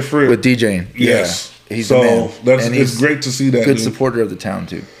with the different with DJing. Yes, yeah. He's so it's great to see that. Good supporter of the town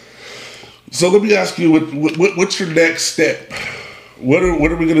too. So let me ask you, what's your next step? What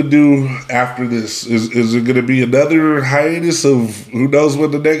are we gonna do after this? Is it gonna be another hiatus of who knows when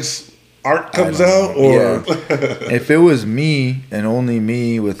the next art comes out? Or if it was me and only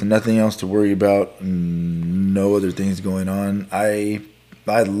me with nothing else to worry about, no other things going on, I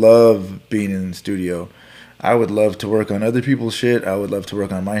love being in the studio. I would love to work on other people's shit. I would love to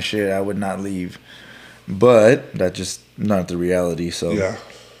work on my shit. I would not leave. But that's just not the reality. So yeah.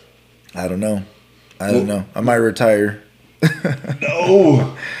 I don't know. I might retire.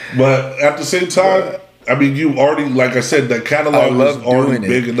 No. But at the same time, I mean, you already, like I said, that catalog is already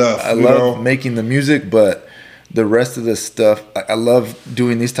big enough. I love making the music, but the rest of the stuff, I love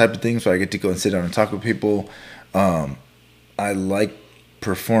doing these type of things where I get to go and sit down and talk with people. I like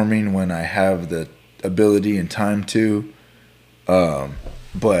performing when I have the ability and time to.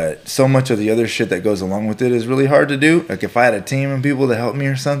 But so much of the other shit that goes along with it is really hard to do. Like if I had a team of people to help me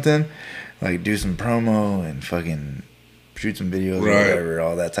or something, like do some promo and fucking shoot some videos or whatever,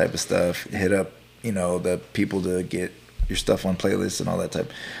 all that type of stuff. Hit up, the people to get your stuff on playlists and all that type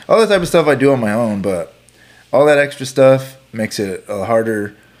of stuff I do on my own. But all that extra stuff makes it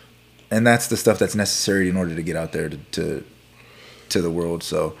harder, and that's the stuff that's necessary in order to get out there to the world.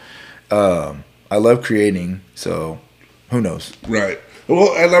 So I love creating. So who knows? Right.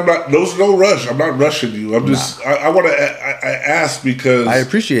 Well, and there's no rush. I'm not rushing you. I'm just, I want to ask because. I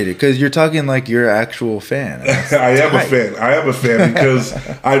appreciate it because you're talking like you're an actual fan. I am a fan because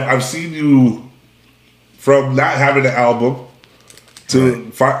I've seen you from not having an album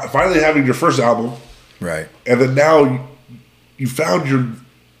to finally having your first album. Right. And then now you found your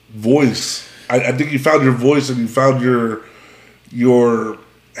voice. I think you found your voice and you found your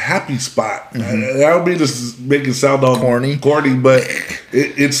happy spot. Mm-hmm. I don't mean to make it sound all corny, but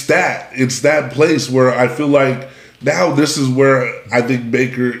it's that place where I feel like now this is where I think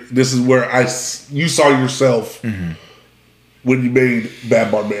Baker. This is where you saw yourself when you made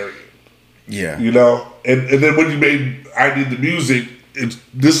Bad Barbarian. Yeah, and then when you made I Need the Music,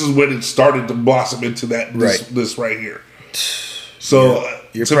 this is when it started to blossom into this right here. So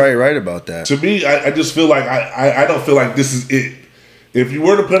you're probably right about that. To me, I just feel like I don't feel like this is it. If you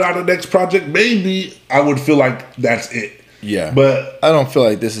were to put out a next project, maybe I would feel like that's it. Yeah. But I don't feel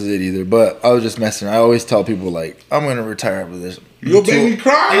like this is it either. But I was just messing. I always tell people, like, I'm going to retire after this. You'll make me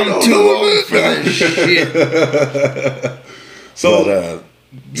cry. I'm too old for this shit.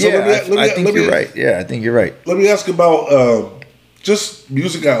 I think you're right. Yeah, I think you're right. Let me ask about just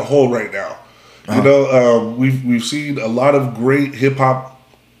music as a whole right now. We've seen a lot of great hip-hop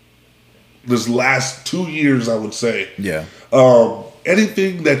this last 2 years, I would say. Yeah.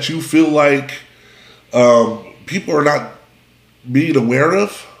 Anything that you feel like people are not being aware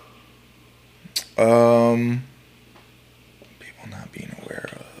of? People not being aware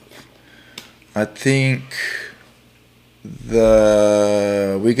of. I think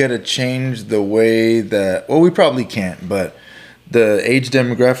we got to change the way that. Well, we probably can't, but the age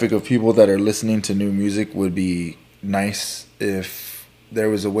demographic of people that are listening to new music would be nice if there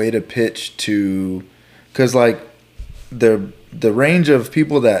was a way to pitch to, because like the range of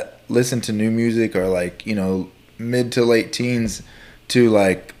people that listen to new music are like, mid to late teens to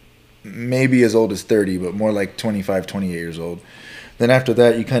like maybe as old as 30, but more like 25, 28 years old. Then after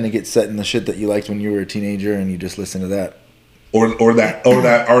that, you kind of get set in the shit that you liked when you were a teenager and you just listen to that. Or that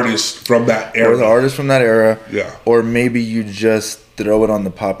artist from that era. Or the artist from that era. Yeah. Or maybe you just throw it on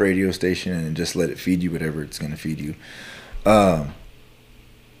the pop radio station and just let it feed you whatever it's going to feed you.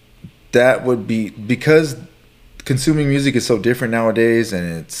 That would be, because consuming music is so different nowadays,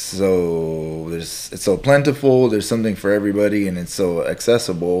 and it's so plentiful. There's something for everybody, and it's so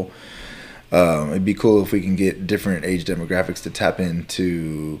accessible. It'd be cool if we can get different age demographics to tap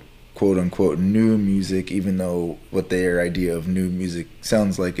into quote unquote new music, even though what their idea of new music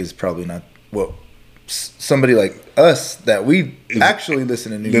sounds like is probably not what somebody like us that we actually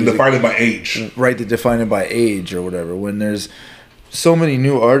listen to new music. Then define it by age. Right, to define it by age or whatever. When there's so many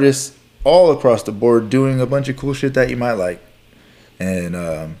new artists all across the board doing a bunch of cool shit that you might like. And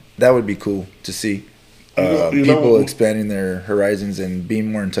that would be cool to see. People expanding their horizons and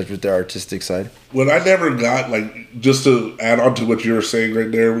being more in touch with their artistic side. What I never got, like, just to add on to what you were saying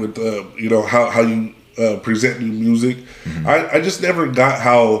right there with, how you present new music, I just never got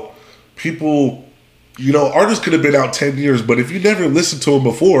how people, artists could have been out 10 years, but if you never listened to them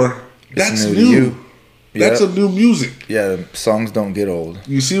before, that's new. That's a new music. Yeah, songs don't get old.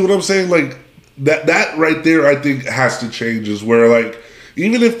 You see what I'm saying? Like, that right there, I think, has to change, is where, like,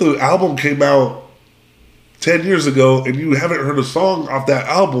 even if the album came out 10 years ago and you haven't heard a song off that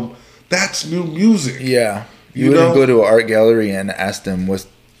album, that's new music. Yeah. You wouldn't go to an art gallery and ask them, what's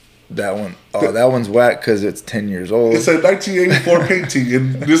that one? Oh, that one's whack because it's 10 years old. It's a 1984 painting,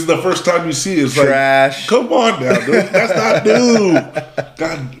 and this is the first time you see it. It's trash. Like, come on now, dude. That's not new.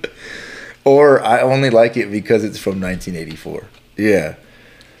 God. Or I only like it because it's from 1984. Yeah.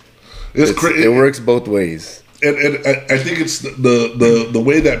 It works both ways. And I think it's the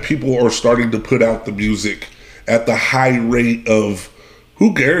way that people are starting to put out the music at the high rate of,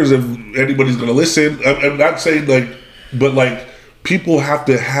 who cares if anybody's going to listen? I'm not saying but people have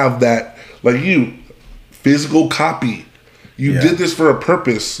to have that, like, physical copy. You did this for a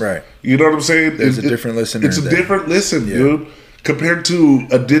purpose. Right. You know what I'm saying? There's a different listener. It's a different listen, dude, compared to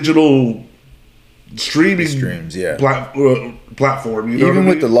a digital streams, platform. Even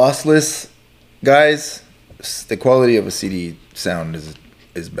with the lossless guys, the quality of a CD sound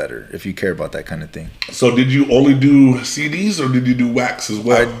is better if you care about that kind of thing. So did you only do CDs or did you do wax as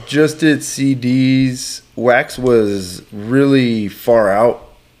well? I just did CDs. Wax was really far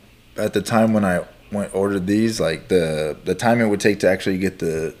out at the time when I ordered these. Like the time it would take to actually get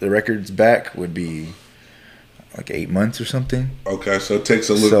the records back would be like 8 months or something. Okay, so it takes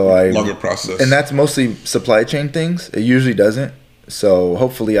a little longer process. And that's mostly supply chain things. It usually doesn't. So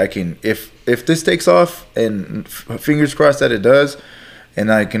hopefully I can, if this takes off, and fingers crossed that it does, and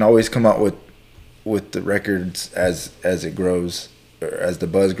I can always come out with the records as it grows, or as the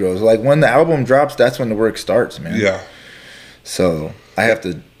buzz grows. Like when the album drops, that's when the work starts, man. Yeah. So I have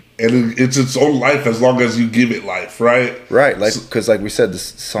to. And it's its own life as long as you give it life, right? Right, because like we said, the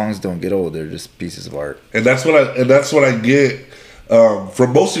songs don't get old; they're just pieces of art. And that's what I get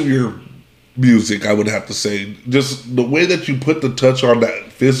from most of your music. I would have to say, just the way that you put the touch on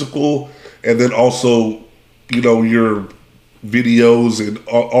that physical, and then also, your videos and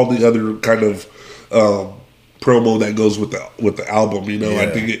all the other kind of promo that goes with the album. I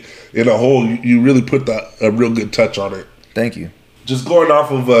think in a whole, you really put a real good touch on it. Thank you. Just going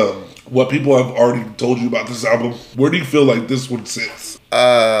off of what people have already told you about this album, where do you feel like this one sits?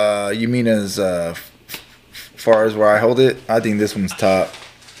 You mean as far as where I hold it? I think this one's top,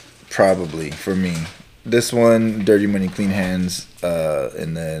 probably, for me. This one, Dirty Money, Clean Hands,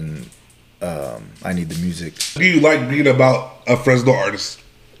 and then I Need the Music. What do you like being about a Fresno artist?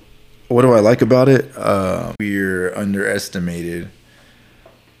 What do I like about it? We're underestimated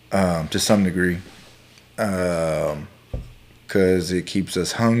to some degree. Because it keeps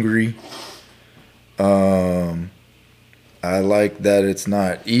us hungry. I like that it's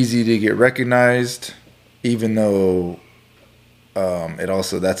not easy to get recognized, even though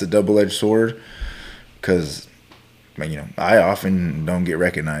that's a double-edged sword, because I often don't get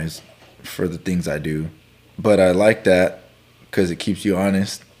recognized for the things I do, but I like that because it keeps you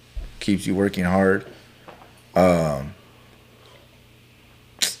honest, keeps you working hard,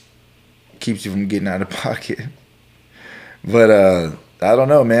 keeps you from getting out of pocket. But I don't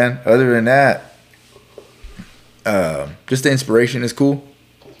know, man. Other than that, just the inspiration is cool.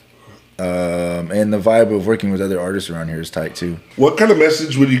 And the vibe of working with other artists around here is tight too. What kind of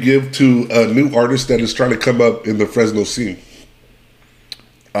message would you give to a new artist that is trying to come up in the Fresno scene?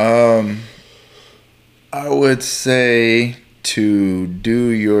 I would say to do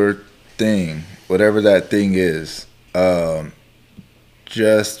your thing, whatever that thing is.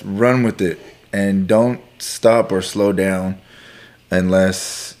 Just run with it and don't stop or slow down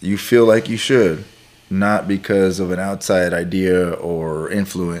unless you feel like you should, not because of an outside idea or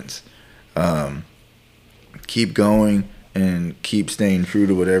influence. Keep going and keep staying true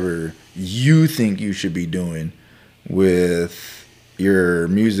to whatever you think you should be doing with your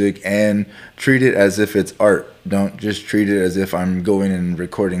music and treat it as if it's art. Don't just treat it as if I'm going and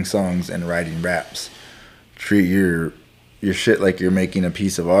recording songs and writing raps. Treat your shit like you're making a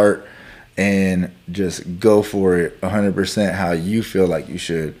piece of art, and just go for it 100% how you feel like you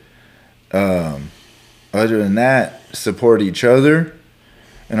should. Other than that, support each other.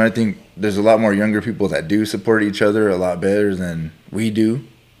 And I think there's a lot more younger people that do support each other a lot better than we did,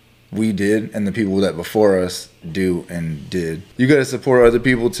 and the people that before us do and did. You got to support other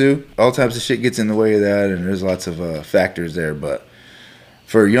people too. All types of shit gets in the way of that, and there's lots of factors there. But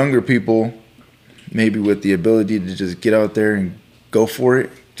for younger people, maybe with the ability to just get out there and go for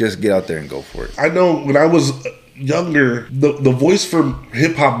it, just get out there and go for it. I know when I was younger, the voice for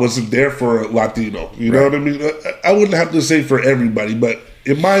hip hop wasn't there for Latino. You know what I mean? I wouldn't have to say for everybody, but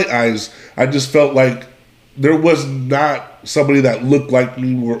in my eyes, I just felt like there was not somebody that looked like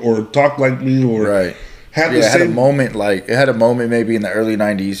me or talked like me or had the same. It had a moment maybe in the early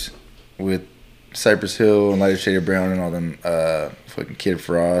 90s with Cypress Hill and Lighter Shade of Brown and all them, fucking Kid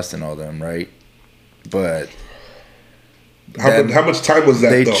Frost and all them, right? But how much time was that?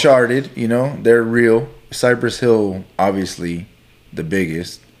 They though? charted, you know, they're real. Cypress Hill, obviously, the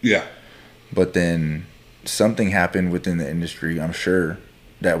biggest. Yeah. But then something happened within the industry, I'm sure,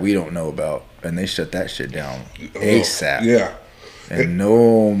 that we don't know about, and they shut that shit down ASAP. Yeah. And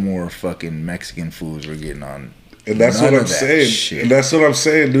no more fucking Mexican foods were getting on. And that's what I'm saying. Shit. And that's what I'm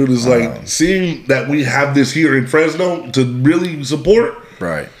saying, dude, is like seeing that we have this here in Fresno to really support.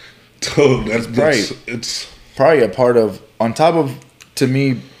 Right. Dude, that's it's probably a part of, on top of, to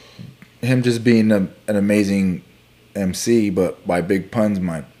me, him just being an amazing MC, but by Big Pun's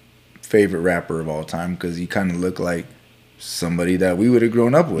my favorite rapper of all time, because he kind of looked like somebody that we would have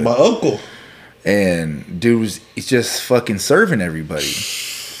grown up with. My uncle. And dude he's just fucking serving everybody.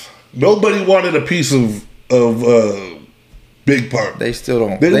 Nobody wanted a piece of Big Pun. They still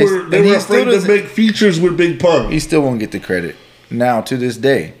don't. They were afraid to make features with Big Pun. He still won't get the credit. Now, to this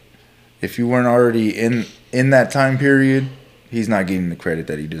day, if you weren't already in that time period, he's not getting the credit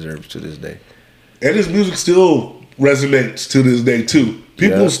that he deserves to this day. And his music still resonates to this day too.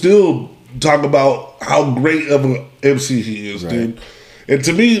 People still talk about how great of an MC he is, dude. And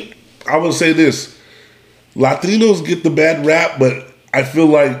to me, I would say this: Latinos get the bad rap, but I feel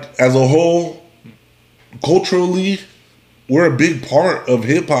like as a whole, culturally, we're a big part of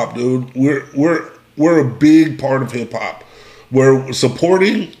hip hop, dude. We're a big part of hip hop. We're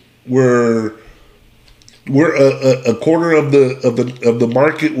supporting. We're a quarter of the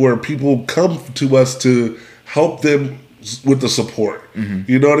market where people come to us to help them with the support.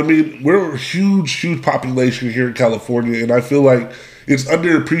 Mm-hmm. You know what I mean? We're a huge population here in California, and I feel like it's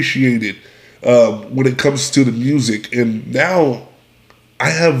underappreciated when it comes to the music. And now I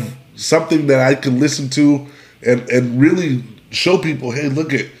have something that I can listen to and really show people, hey,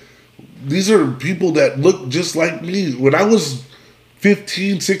 look at, these are people that look just like me. When I was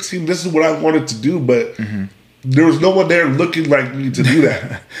 15, 16, this is what I wanted to do, but there was no one there looking like me to do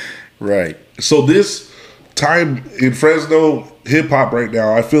that. Right. So this time in Fresno hip-hop right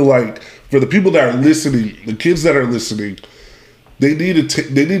now, I feel like for the people that are listening, the kids that are listening, they need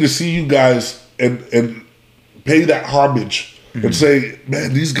to see you guys and pay that homage and say,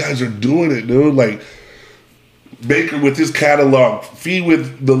 man, these guys are doing it, dude. Like Baker with his catalog, Fee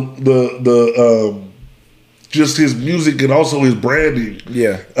with the just his music and also his branding.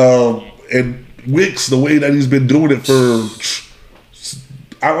 Yeah. And Wix, the way that he's been doing it for,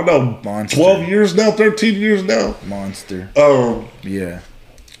 I don't know, Monster. 12 years now, 13 years now. Monster. Yeah.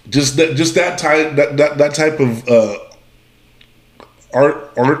 Just that type of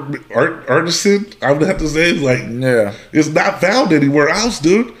artisan, I would have to say, like, yeah, it's not found anywhere else,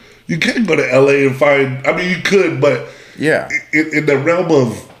 dude. You can't go to LA and find, I mean, you could, but yeah, in the realm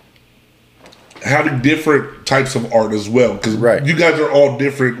of having different types of art as well, because you guys are all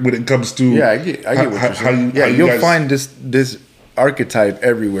different when it comes to I get what you're saying. You'll find this archetype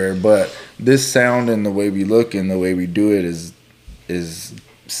everywhere, but this sound and the way we look and the way we do it is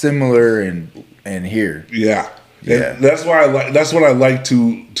similar and here. Yeah. And that's why that's what I like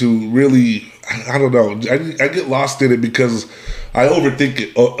to really, I don't know, I get lost in it because I overthink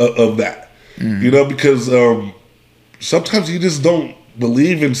it of that. You know, because sometimes you just don't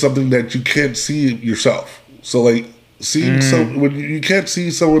believe in something that you can't see yourself. So like seeing when you can't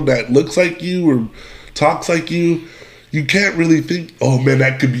see someone that looks like you or talks like you can't really think, oh man,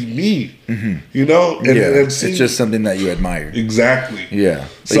 that could be me. You know? And it's just something that you admire. Exactly. Yeah.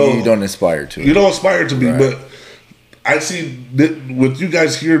 So you don't aspire to it. You don't aspire to be, but I see with you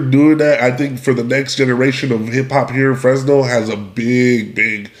guys here doing that. I think for the next generation of hip hop here in Fresno has a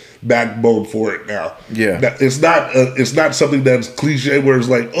big backbone for it now. Yeah, it's not something that's cliche where it's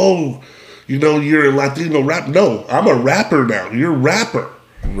like, oh, you know, you're a Latino rap. No, I'm a rapper now. You're a rapper.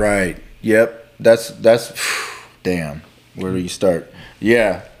 Right. Yep. That's damn. Where do you start?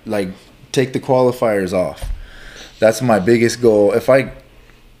 Yeah, like take the qualifiers off. That's my biggest goal. If I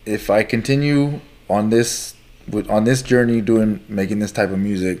continue on this journey making this type of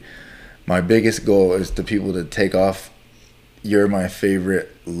music, my biggest goal is the people to take off "You're my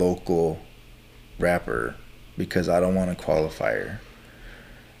favorite local rapper" because I don't want a qualifier.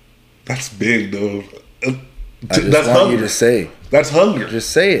 That's big, though. I just want you to say. That's hunger. Just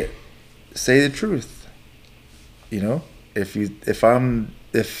say it. Say the truth. You know, if you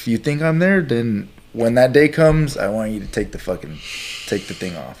think I'm there, then when that day comes, I want you to take the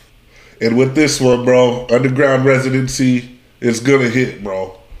thing off. And with this one, bro, Underground Residency is gonna hit,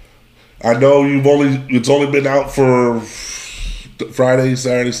 bro. I know it's only been out for Friday,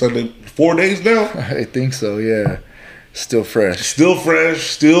 Saturday, Sunday, 4 days now. I think so. Yeah, still fresh,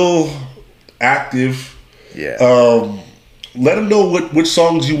 still active. Yeah. Let them know which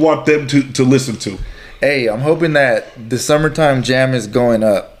songs you want them to listen to. Hey, I'm hoping that the Summertime Jam is going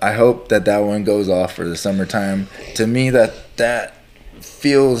up. I hope that one goes off for the summertime. To me, that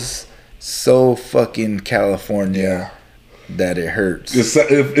feels so fucking California that it hurts.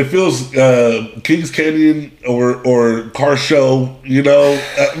 It feels Kings Canyon or Car Show. You know,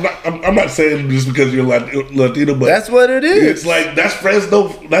 I'm not saying just because you're Latino, but that's what it is. It's like that's Fresno.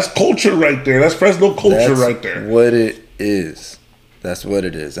 That's culture right there. That's Fresno culture right there. What it is. That's what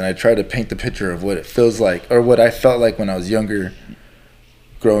it is. And I try to paint the picture of what it feels like, or what I felt like when I was younger,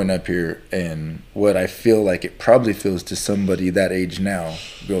 growing up here, and what I feel like it probably feels to somebody that age now,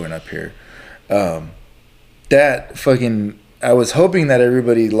 growing up here. I was hoping that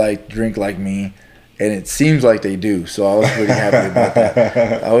everybody drink like me, and it seems like they do. So I was pretty happy about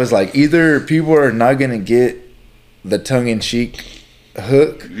that. I was like, either people are not gonna get the tongue-in-cheek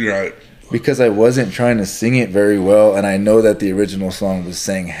hook, right? Because I wasn't trying to sing it very well, and I know that the original song was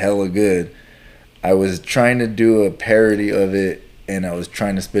sang hella good. I was trying to do a parody of it, and I was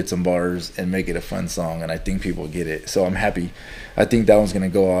trying to spit some bars and make it a fun song, and I think people get it. So I'm happy. I think that one's gonna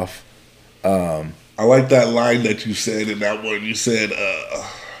go off. I like that line that you said in that one. You said,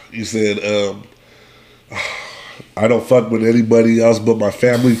 I don't fuck with anybody else but my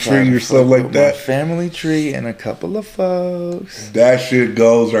family tree or something like that. My family tree and a couple of folks. That shit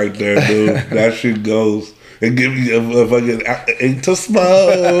goes right there, dude. That shit goes. And give me a fucking ain't to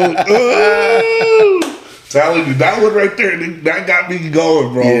smoke. Ooh. Telling you, that one right there, that got me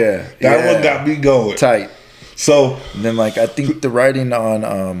going, bro. Yeah. That one got me going. Tight. So and then I think the writing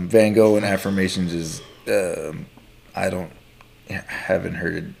on Van Gogh and Affirmations is haven't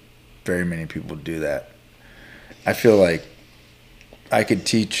heard very many people do that. I feel like I could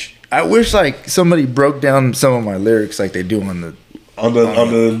teach. I wish Somebody broke down some of my lyrics like they do on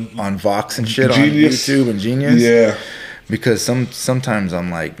Vox and shit, Genius. On YouTube and Genius. Yeah, because sometimes I'm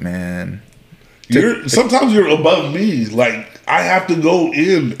like, man, sometimes you're above me. Like I have to go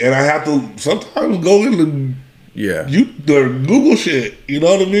in, and I have to sometimes go in and Google shit. You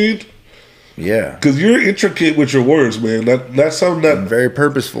know what I mean? Yeah, because you're intricate with your words, man. That's something that I'm very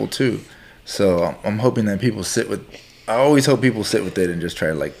purposeful too. So I'm hoping that people I always hope people sit with it and just try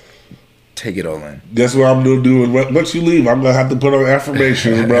to take it all in. That's what I'm gonna do. And once you leave, I'm gonna have to put on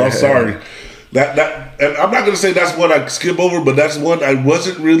affirmations, bro. I'm sorry. And I'm not gonna say that's one I skip over, but that's one I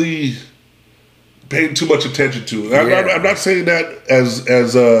wasn't really paying too much attention to. Yeah. I'm not saying that as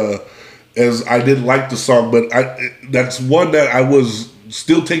I didn't like the song, but that's one that I was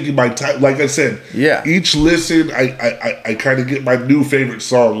still taking my time. Like I said, each listen, I kind of get my new favorite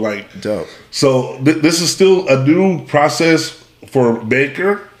song. Dope. So this is still a new process for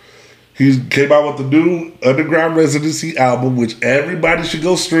Baker. He came out with the new Underground Residency album, which everybody should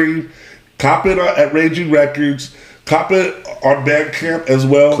go stream. Cop it at Raging Records. Cop it on Bandcamp as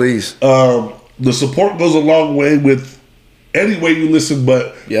well. Please. The support goes a long way with any way you listen,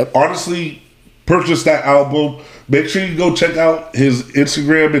 but honestly, purchase that album. Make sure you go check out his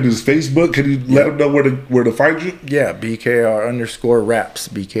Instagram and his Facebook. Can you let them know where to find you? Yeah, BKR_raps,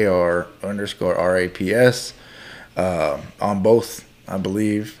 BKR_RAPS on both, I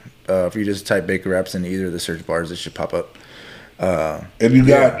believe. If you just type Baker Raps in either of the search bars, it should pop up. And you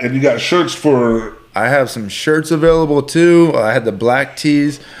got shirts for. I have some shirts available too. I had the black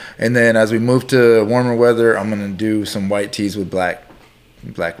tees, and then as we move to warmer weather, I'm gonna do some white tees with black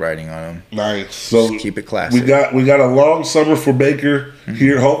black writing on them. Nice. So just keep it classic. We got a long summer for Baker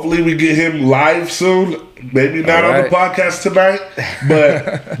here. Hopefully we get him live soon. Maybe not on the podcast tonight,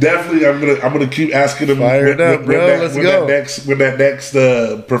 but definitely I'm gonna keep asking him when that next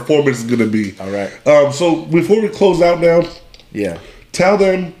performance is gonna be. All right. So before we close out now, tell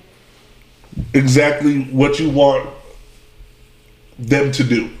them exactly what you want them to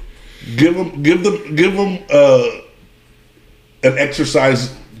do. Give them an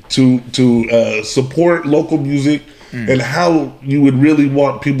exercise to support local music, and how you would really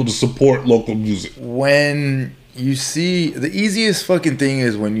want people to support local music. When you see, the easiest fucking thing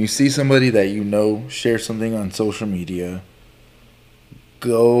is when you see somebody that you know share something on social media,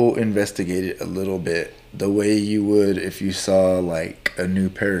 go investigate it a little bit. The way you would if you saw like a new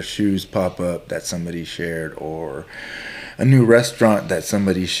pair of shoes pop up that somebody shared, or a new restaurant that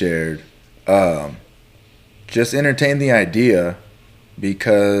somebody shared. Just entertain the idea,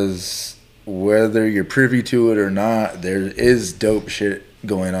 because whether you're privy to it or not, there is dope shit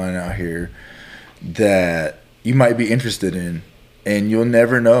going on out here that you might be interested in, and you'll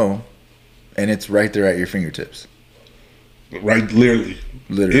never know, and it's right there at your fingertips. Right, literally.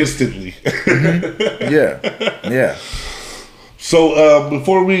 Instantly. Yeah. So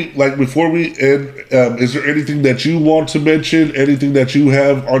before we end, is there anything that you want to mention? Anything that you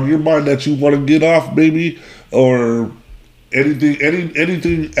have on your mind that you want to get off, maybe, or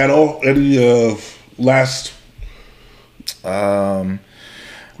anything at all? Any last? No,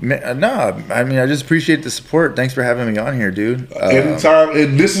 I mean, I just appreciate the support. Thanks for having me on here, dude. Anytime,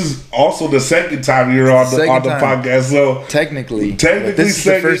 and this is also the second time you're on the podcast. So technically, this is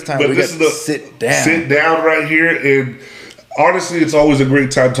the first time. But this is the sit down right here. And honestly, it's always a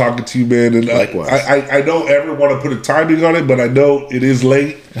great time talking to you, man. And likewise, I don't ever want to put a timing on it, but I know it is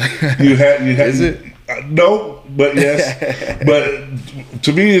late. You had is it? No, but yes. But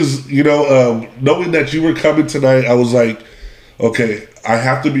to me, is knowing that you were coming tonight, I was like, okay, I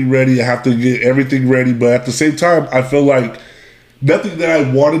have to be ready. I have to get everything ready. But at the same time, I feel like nothing that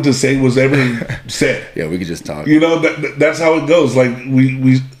I wanted to say was ever said. Yeah, we could just talk. That's how it goes. Like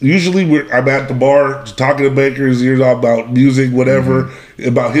we usually I'm at the bar talking to Baker's ears about music, whatever,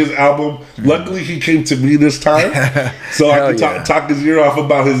 about his album. Luckily, he came to me this time, so I could talk his ear off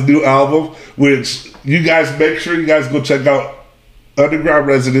about his new album. Which you guys make sure you guys go check out Underground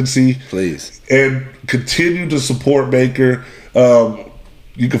Residency, please, and continue to support Baker.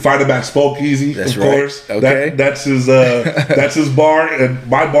 You can find him at Spokeasy, of course. Okay, that's his bar and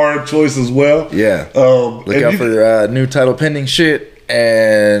my bar of choice as well. Yeah. Look out for new title pending shit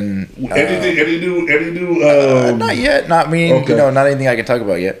and any new. Not yet. Not me. Okay. Not anything I can talk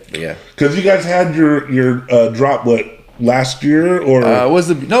about yet. But yeah. Because you guys had your drop last year or it was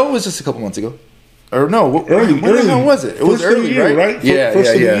just a couple months ago. Or no, early. When was it? It was early, year, right?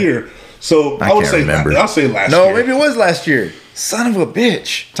 First of the year. So I would say remember. I'll say last year. No, maybe it was last year. Son of a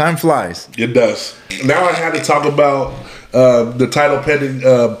bitch. Time flies. It does. Now I had to talk about the title pending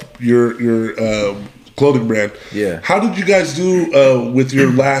your clothing brand. Yeah. How did you guys do with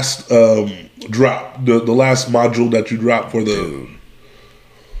your last drop, the last module that you dropped for the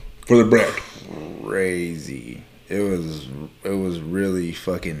brand? Crazy. It was really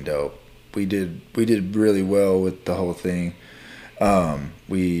fucking dope. We did really well with the whole thing.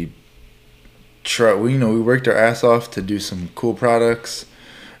 We worked our ass off to do some cool products,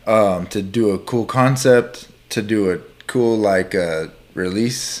 to do a cool concept, to do a cool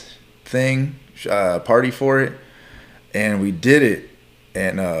release thing, party for it, and we did it.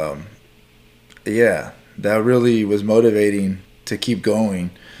 And that really was motivating to keep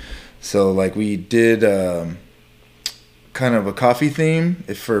going. So we did kind of a coffee theme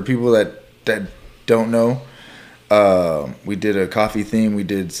for people that don't know. We did a coffee theme. We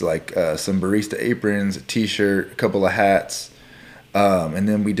did some barista aprons, a t-shirt, a couple of hats, and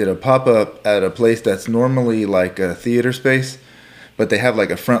then we did a pop-up at a place that's normally like a theater space, but they have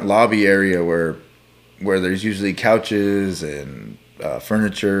a front lobby area where there's usually couches and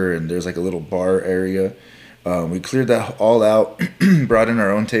furniture, and there's a little bar area. We cleared that all out, brought in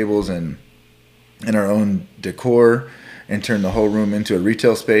our own tables and our own decor, and turned the whole room into a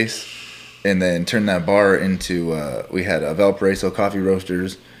retail space. And then turned that bar into we had a Valparaiso coffee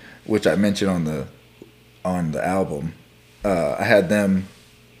roasters, which I mentioned on the album. I had them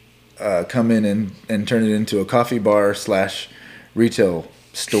come in and turn it into a coffee bar / retail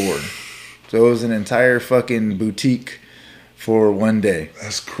store. So it was an entire fucking boutique for one day.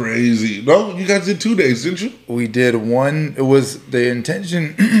 That's crazy. No, you guys did 2 days, didn't you? We did one. It was the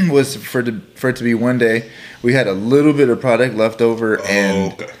intention was for it to be one day. We had a little bit of product left over,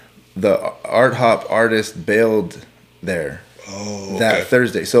 and the Art Hop artist bailed there. Oh, that okay.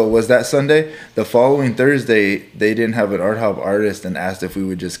 Thursday. So it was that Sunday. The following Thursday, they didn't have an art hop artist and asked if we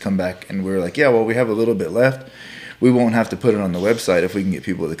would just come back. And we were like, yeah, well, we have a little bit left. We won't have to put it on the website if we can get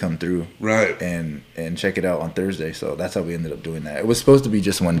people to come through, Right. and check it out on Thursday. So that's how we ended up doing that. It was supposed to be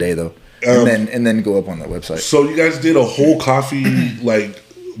just one day though, Um, and then go up on the website. So you guys did a whole coffee like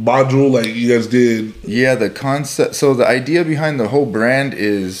module, like you guys did. Yeah, the concept. So the idea behind the whole brand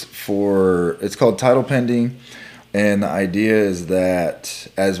is it's called Title Pending, and the idea is that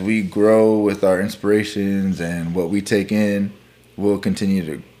as we grow with our inspirations and what we take in, we'll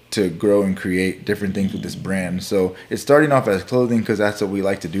continue to grow and create different things with this brand. So it's starting off as clothing because that's what we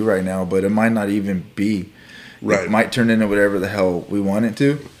like to do right now, but it might not even be. Right. It might turn into whatever the hell we want it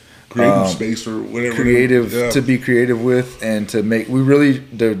to. Creative space or whatever. Creative Yeah. to be creative with, and to make. We really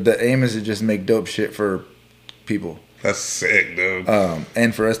the aim is to just make dope shit for people. That's sick, dude.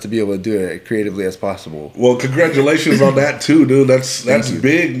 And for us to be able to do it as creatively as possible. Well, congratulations on that too, dude. That's you.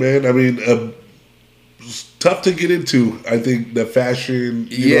 big, man. I mean, it's tough to get into. I think the fashion.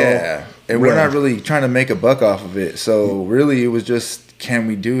 You know, and we're not really trying to make a buck off of it. So really, it was just, can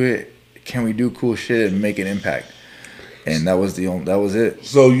we do it? Can we do cool shit and make an impact? And that was it.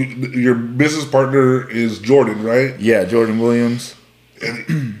 So your business partner is Jordan, right? Yeah, Jordan Williams.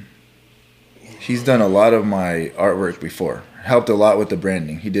 He's done a lot of my artwork before. Helped a lot with the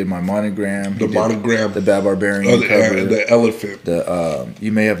branding. He did my monogram. The monogram. The Bad Barbarian cover. The elephant.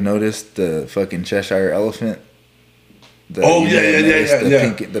 You may have noticed the fucking Cheshire elephant. Yeah.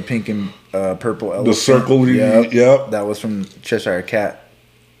 The pink and purple elephant. The circle. Yep. That was from Cheshire Cat.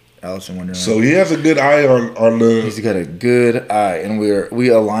 Alice in Wonderland. So he has a good eye on the. He's got a good eye, and we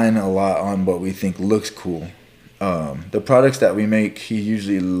align a lot on what we think looks cool. The products that we make, he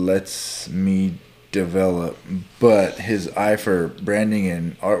usually lets me develop, but his eye for branding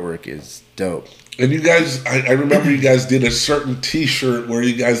and artwork is dope. And you guys, I remember you guys did a certain T-shirt where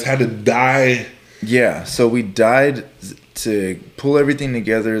you guys had to dye. Yeah, so we dyed to pull everything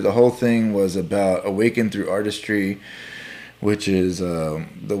together. The whole thing was about awaken through artistry, which is the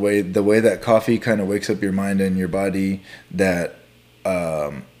way that coffee kind of wakes up your mind and your body. That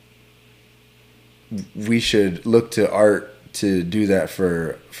we should look to art to do that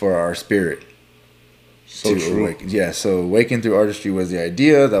for our spirit. So true. Awaken. Yeah, so awaken through artistry was the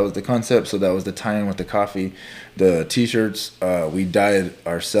idea. That was the concept. So that was the tie-in with the coffee. The T-shirts we dyed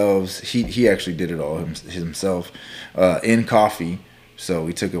ourselves. He actually did it all himself in coffee. So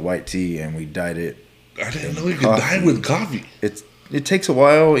we took a white tea and we dyed it. I didn't know you could dye with coffee. It takes a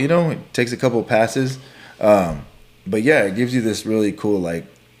while, it takes a couple of passes. But yeah, it gives you this really cool, like,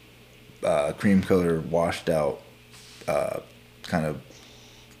 cream color, washed out, kind of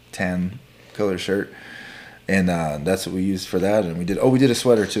tan color shirt. And that's what we used for that. And we did a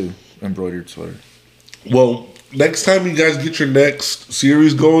sweater too, embroidered sweater. Well, next time you guys get your next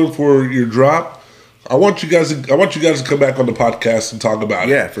series going for your drop, I want you guys to come back on the podcast and talk about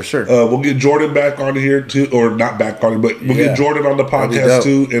it. Yeah, for sure. We'll get Jordan back on here too, or not back on here, but we'll get Jordan on the podcast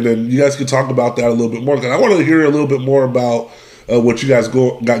too, and then you guys can talk about that a little bit more. Because I want to hear a little bit more about what you guys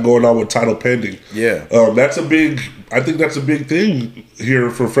got going on with Title Pending. Yeah, I think that's a big thing here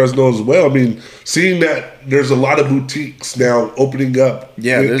for Fresno as well. I mean, seeing that there's a lot of boutiques now opening up in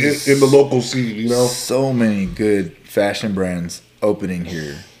the local scene, so many good fashion brands opening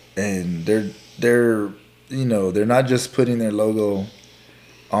here, and they're not just putting their logo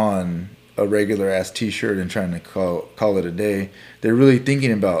on a regular ass T-shirt and trying to call it a day. They're really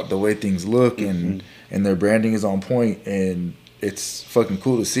thinking about the way things look, and their branding is on point, and it's fucking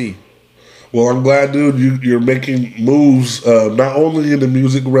cool to see. Well, I'm glad, dude, you're making moves, not only in the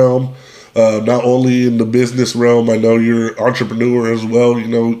music realm, not only in the business realm. I know you're an entrepreneur as well.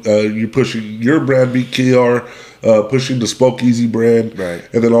 You're pushing your brand, BKR, pushing the Spoke Easy brand, right,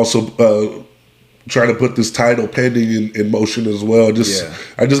 and then also trying to put this Title Pending in motion as well.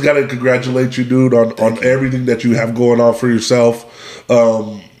 I just got to congratulate you, dude, on everything that you have going on for yourself.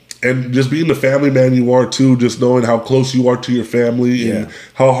 And just being the family man you are too, just knowing how close you are to your family and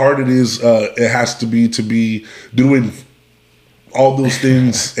how hard it has to be doing all those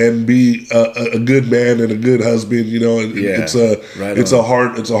things and be a good man and a good husband. It's a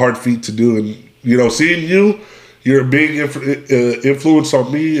hard feat to do. And seeing you're a big influence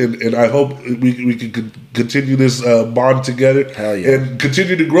on me, and I hope we can continue this bond together. Hell yeah. And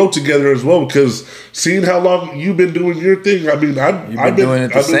continue to grow together as well, because seeing how long you've been doing your thing, I mean, I've been doing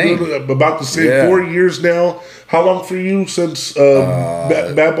about the same 4 years now. How long for you since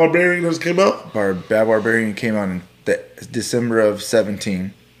Bad Barbarian has came out? Bad Barbarian came out in December of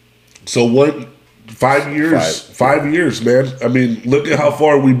 2017. So what? 5 years? 5 years, man. I mean, look at how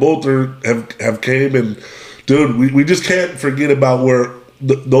far we both have came, and dude, we just can't forget about where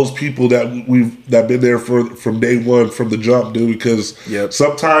those people that been there from day one, from the jump, dude. Because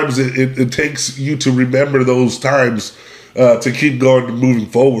sometimes it takes you to remember those times to keep going and moving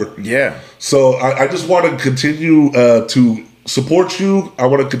forward. Yeah. So I just want to continue to support you. I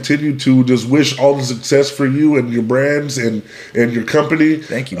want to continue to just wish all the success for you and your brands and your company.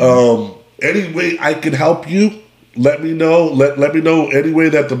 Thank you, man. Any way I can help you, let me know. Let me know any way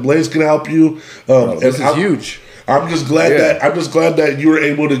that the Blaze can help you. This is huge. I'm just glad that you were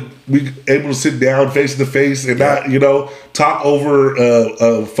able to sit down face to face and not talk over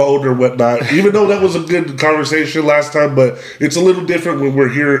a phone or whatnot. Even though that was a good conversation last time, but it's a little different when we're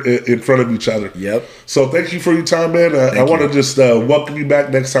here in front of each other. Yep. So thank you for your time, man. I want to just welcome you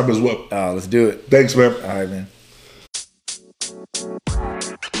back next time as well. Let's do it. Thanks, man. All right, man.